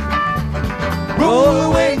 Roll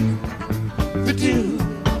away the dew.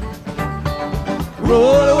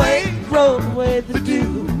 Roll away the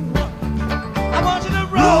dew. I want you to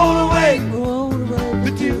roll away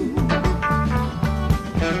the dew.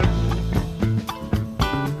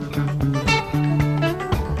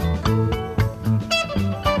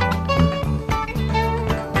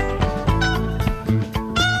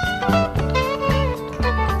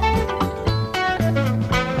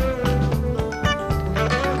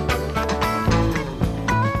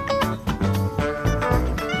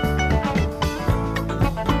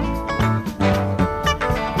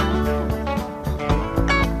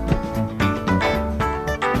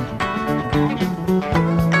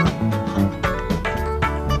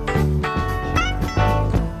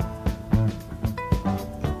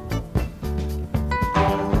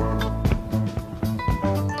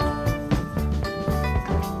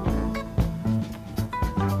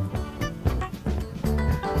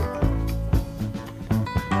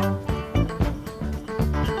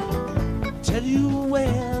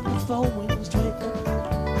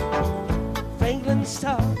 twinkling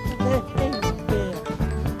star in their hazy bed.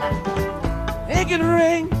 It can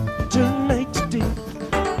ring tonight to day.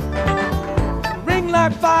 Ring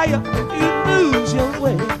like fire, you lose your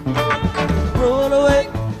way. Roll away,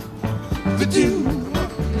 the dew.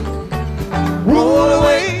 Roll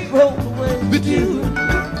away, the dew.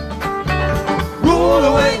 Roll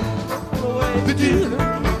away, the dew.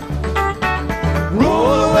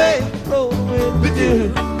 Roll away, the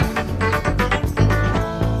dew.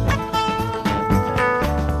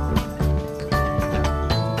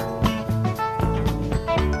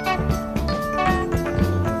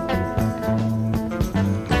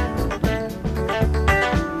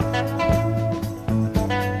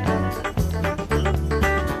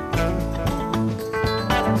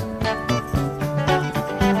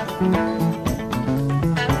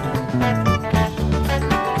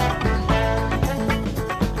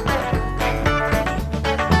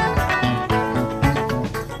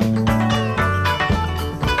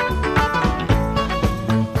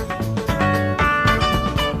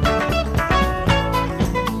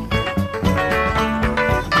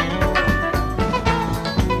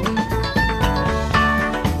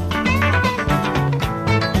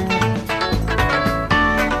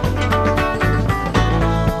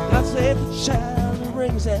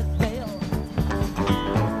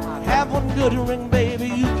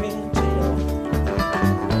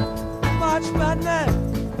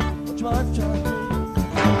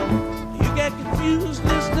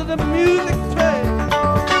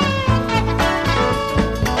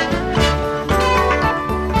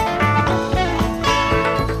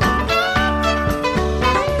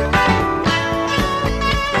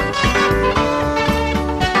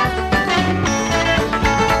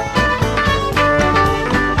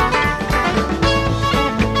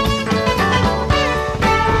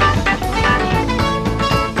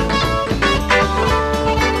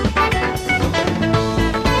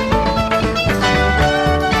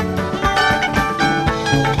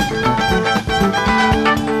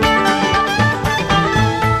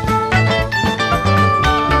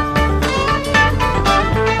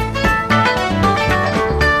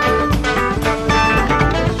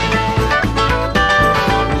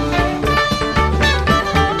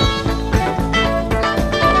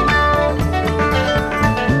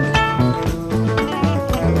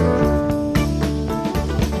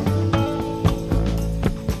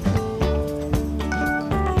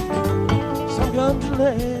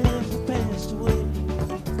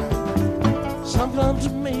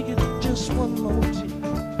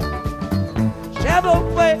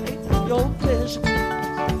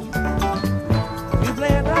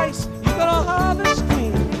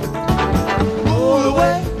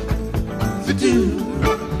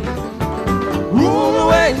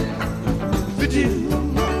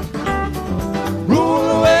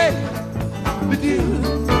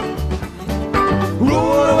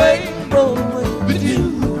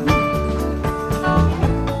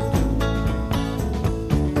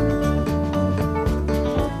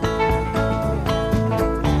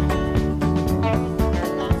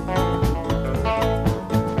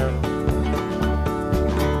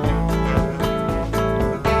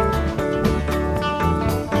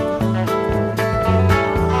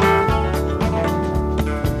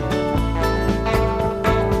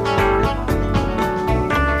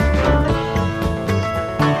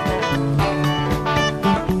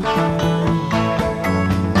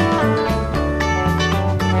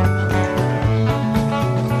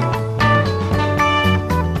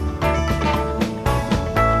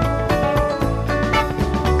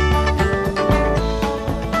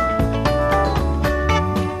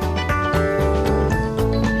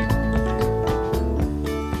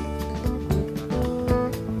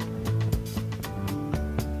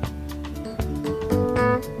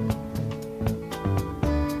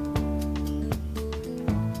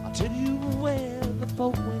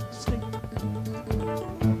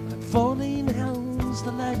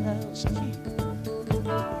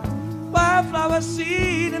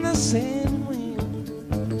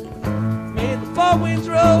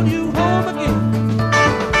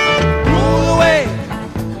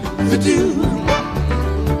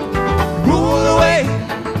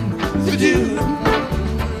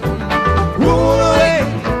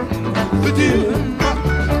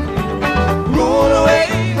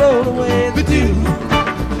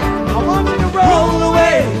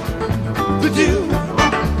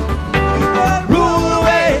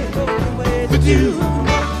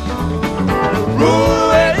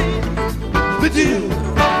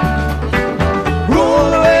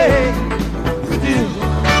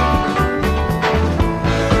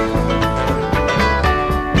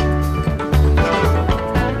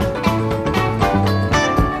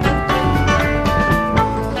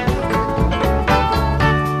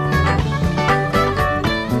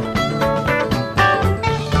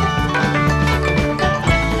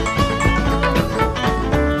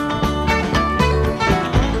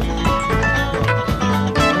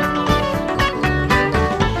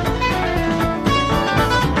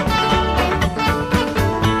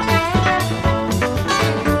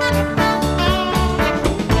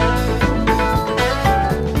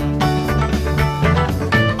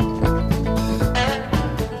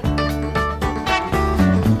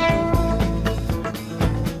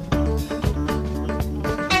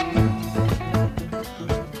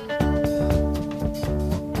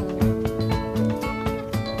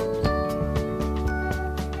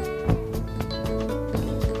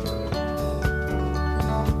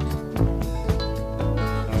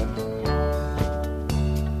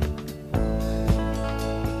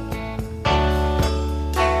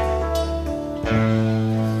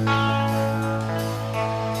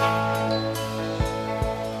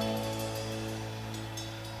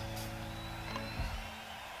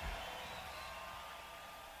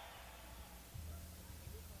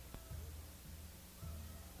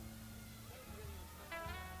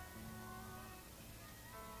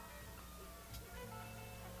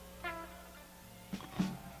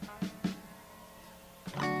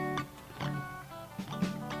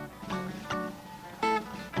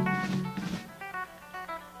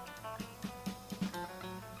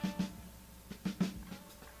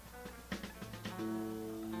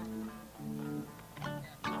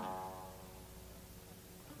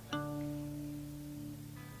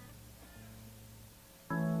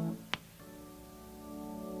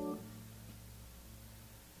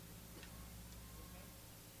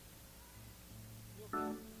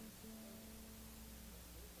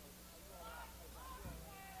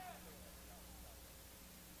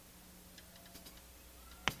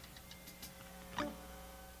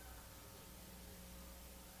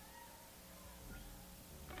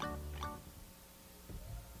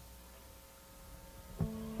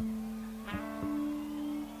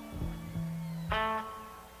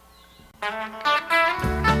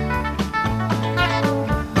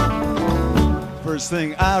 First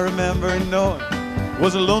thing I remember knowing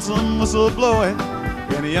was a lonesome whistle blowing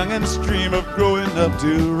and a youngin's dream of growing up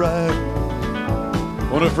to ride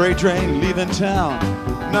on a freight train leaving town,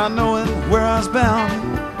 not knowing where I was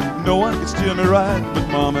bound. No one could steer me right, but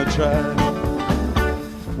Mama tried.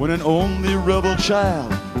 When an only rebel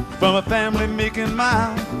child from a family making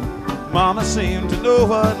mine, Mama seemed to know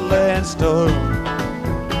what lay in store.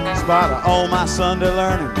 In spite of all my Sunday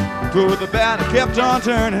learning, good the bad, I kept on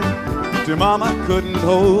turning till Mama couldn't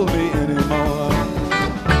hold me anymore.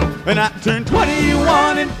 And I turned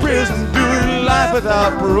 21 in prison, doing life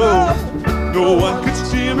without parole. No one could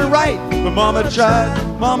steer me right, but Mama tried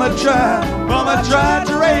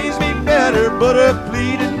to raise me better, but her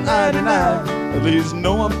pleading I denied. At least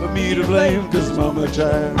no one but me to blame, 'cause Mama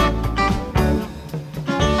tried.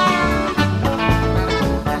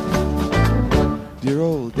 Dear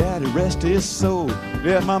old daddy, rest his soul,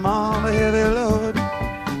 left my mom a heavy load.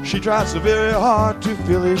 She tried so very hard to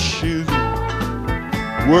fill his shoes,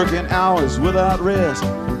 working hours without rest,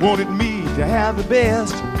 wanted me to have the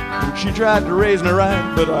best. She tried to raise me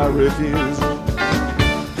right, but I refused.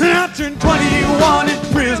 And I turned 21 in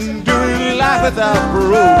prison, doing life without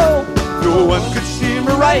parole. No one could see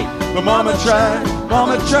me right, but Mama tried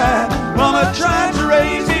to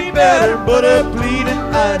raise me better, but her pleading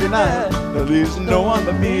I denied. At least no one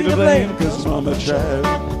but me to blame, 'cause Mama tried.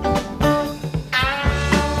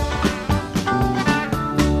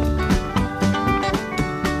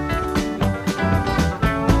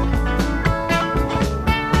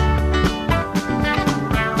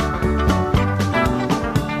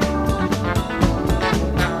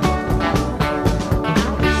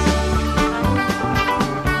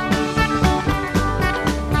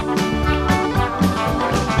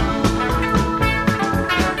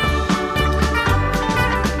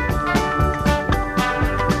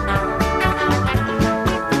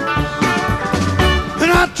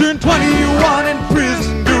 Turned 21 in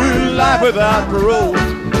prison, doing life without parole.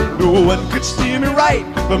 No one could steer me right,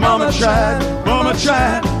 but Mama tried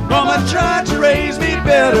to raise me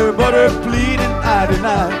better, but her pleading I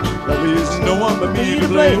denied. That leaves no one but me to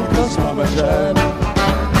blame, 'cause Mama tried.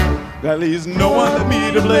 That leaves no one but me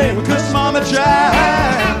to blame, 'cause Mama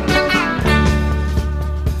tried.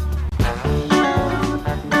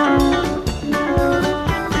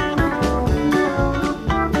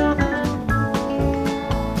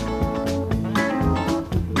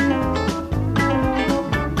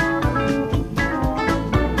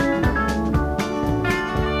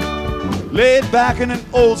 Laid back in an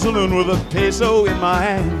old saloon with a peso in my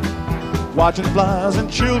hand, watching flies and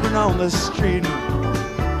children on the street.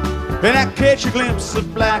 And I catch a glimpse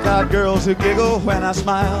of black-eyed girls who giggle when I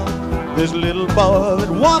smile. There's a little boy that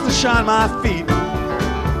wants to shine my feet,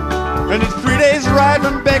 and it's 3 days ride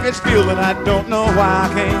from Bakersfield, and I don't know why I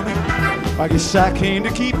came. I guess I came to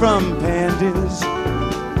keep from panties.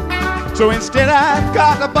 So instead I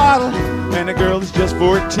got a bottle, and the girl is just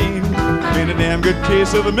 14. In a damn good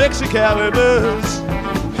case of the Mexicali Blues.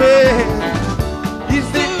 Hey, is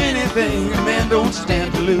there anything a man don't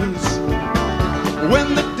stand to lose?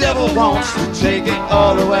 When the devil wants to take it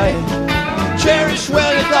all away, cherish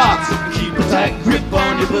well your thoughts and keep a tight grip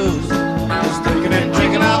on your booze. Just thinking and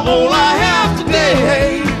drinking out all I have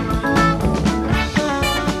today.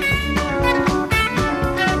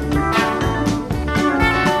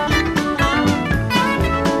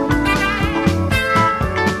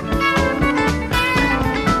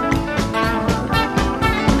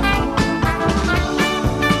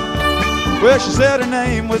 Well, she said her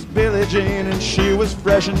name was Billie Jean and she was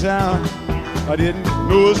fresh in town. I didn't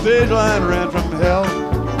know a stage line ran from hell.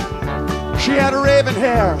 She had raven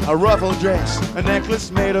hair, a ruffled dress, a necklace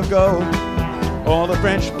made of gold, all the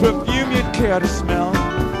French perfume you'd care to smell.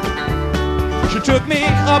 She took me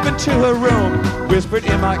up into her room, whispered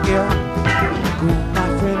in my ear, "Go, my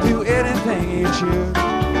friend, do anything you choose."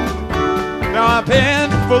 Now I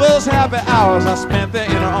penned for those happy hours I spent there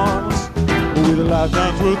in her arms, with a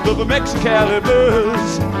lifetime's worth of the Mexicali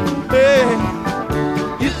Blues. Hey,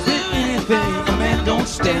 is there anything a man don't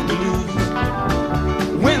stand to lose?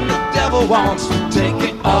 When the devil wants to take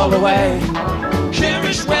it all away,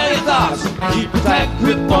 cherish well your thoughts, keep a tight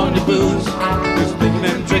grip on your booze. Just thinking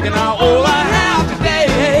and drinking out all I have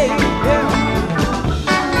today. Yeah.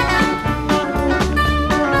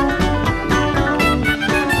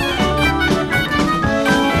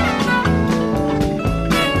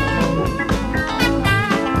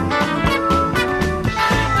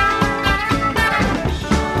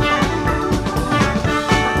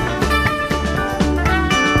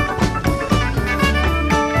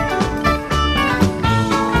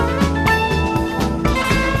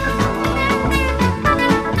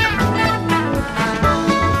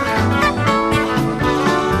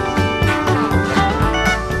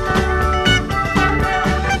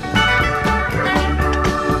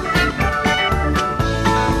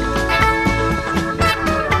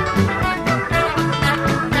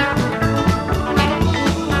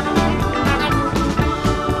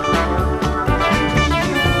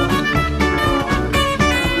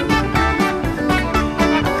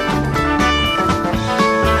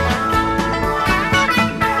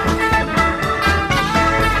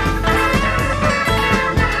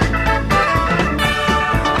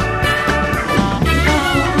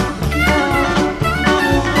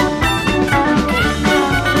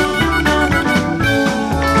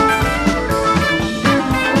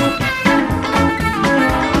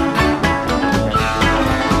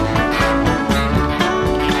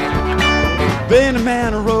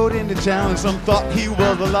 town and some thought he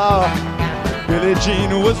was the law. Billie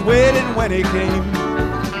Jean was waiting when he came.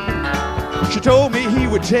 She told me he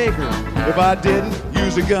would take her if I didn't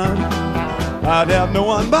use a gun. I'd have no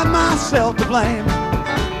one but myself to blame.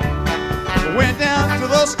 I went down to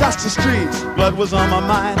those dusty streets, blood was on my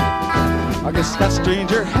mind. I guess that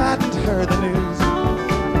stranger hadn't heard the news.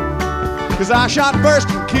 'Cause I shot first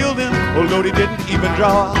and killed him, although he didn't even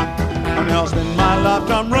draw. And I'll spend my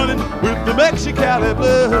lifetime running with the Mexicali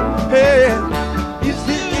Blues. Hey, Is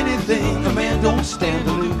there anything a man don't stand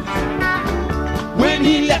to lose? When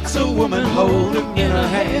he lets a woman hold him in her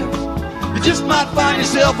hands, you just might find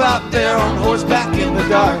yourself out there on horseback in the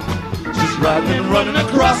dark, just riding and running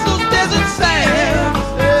across those desert sands.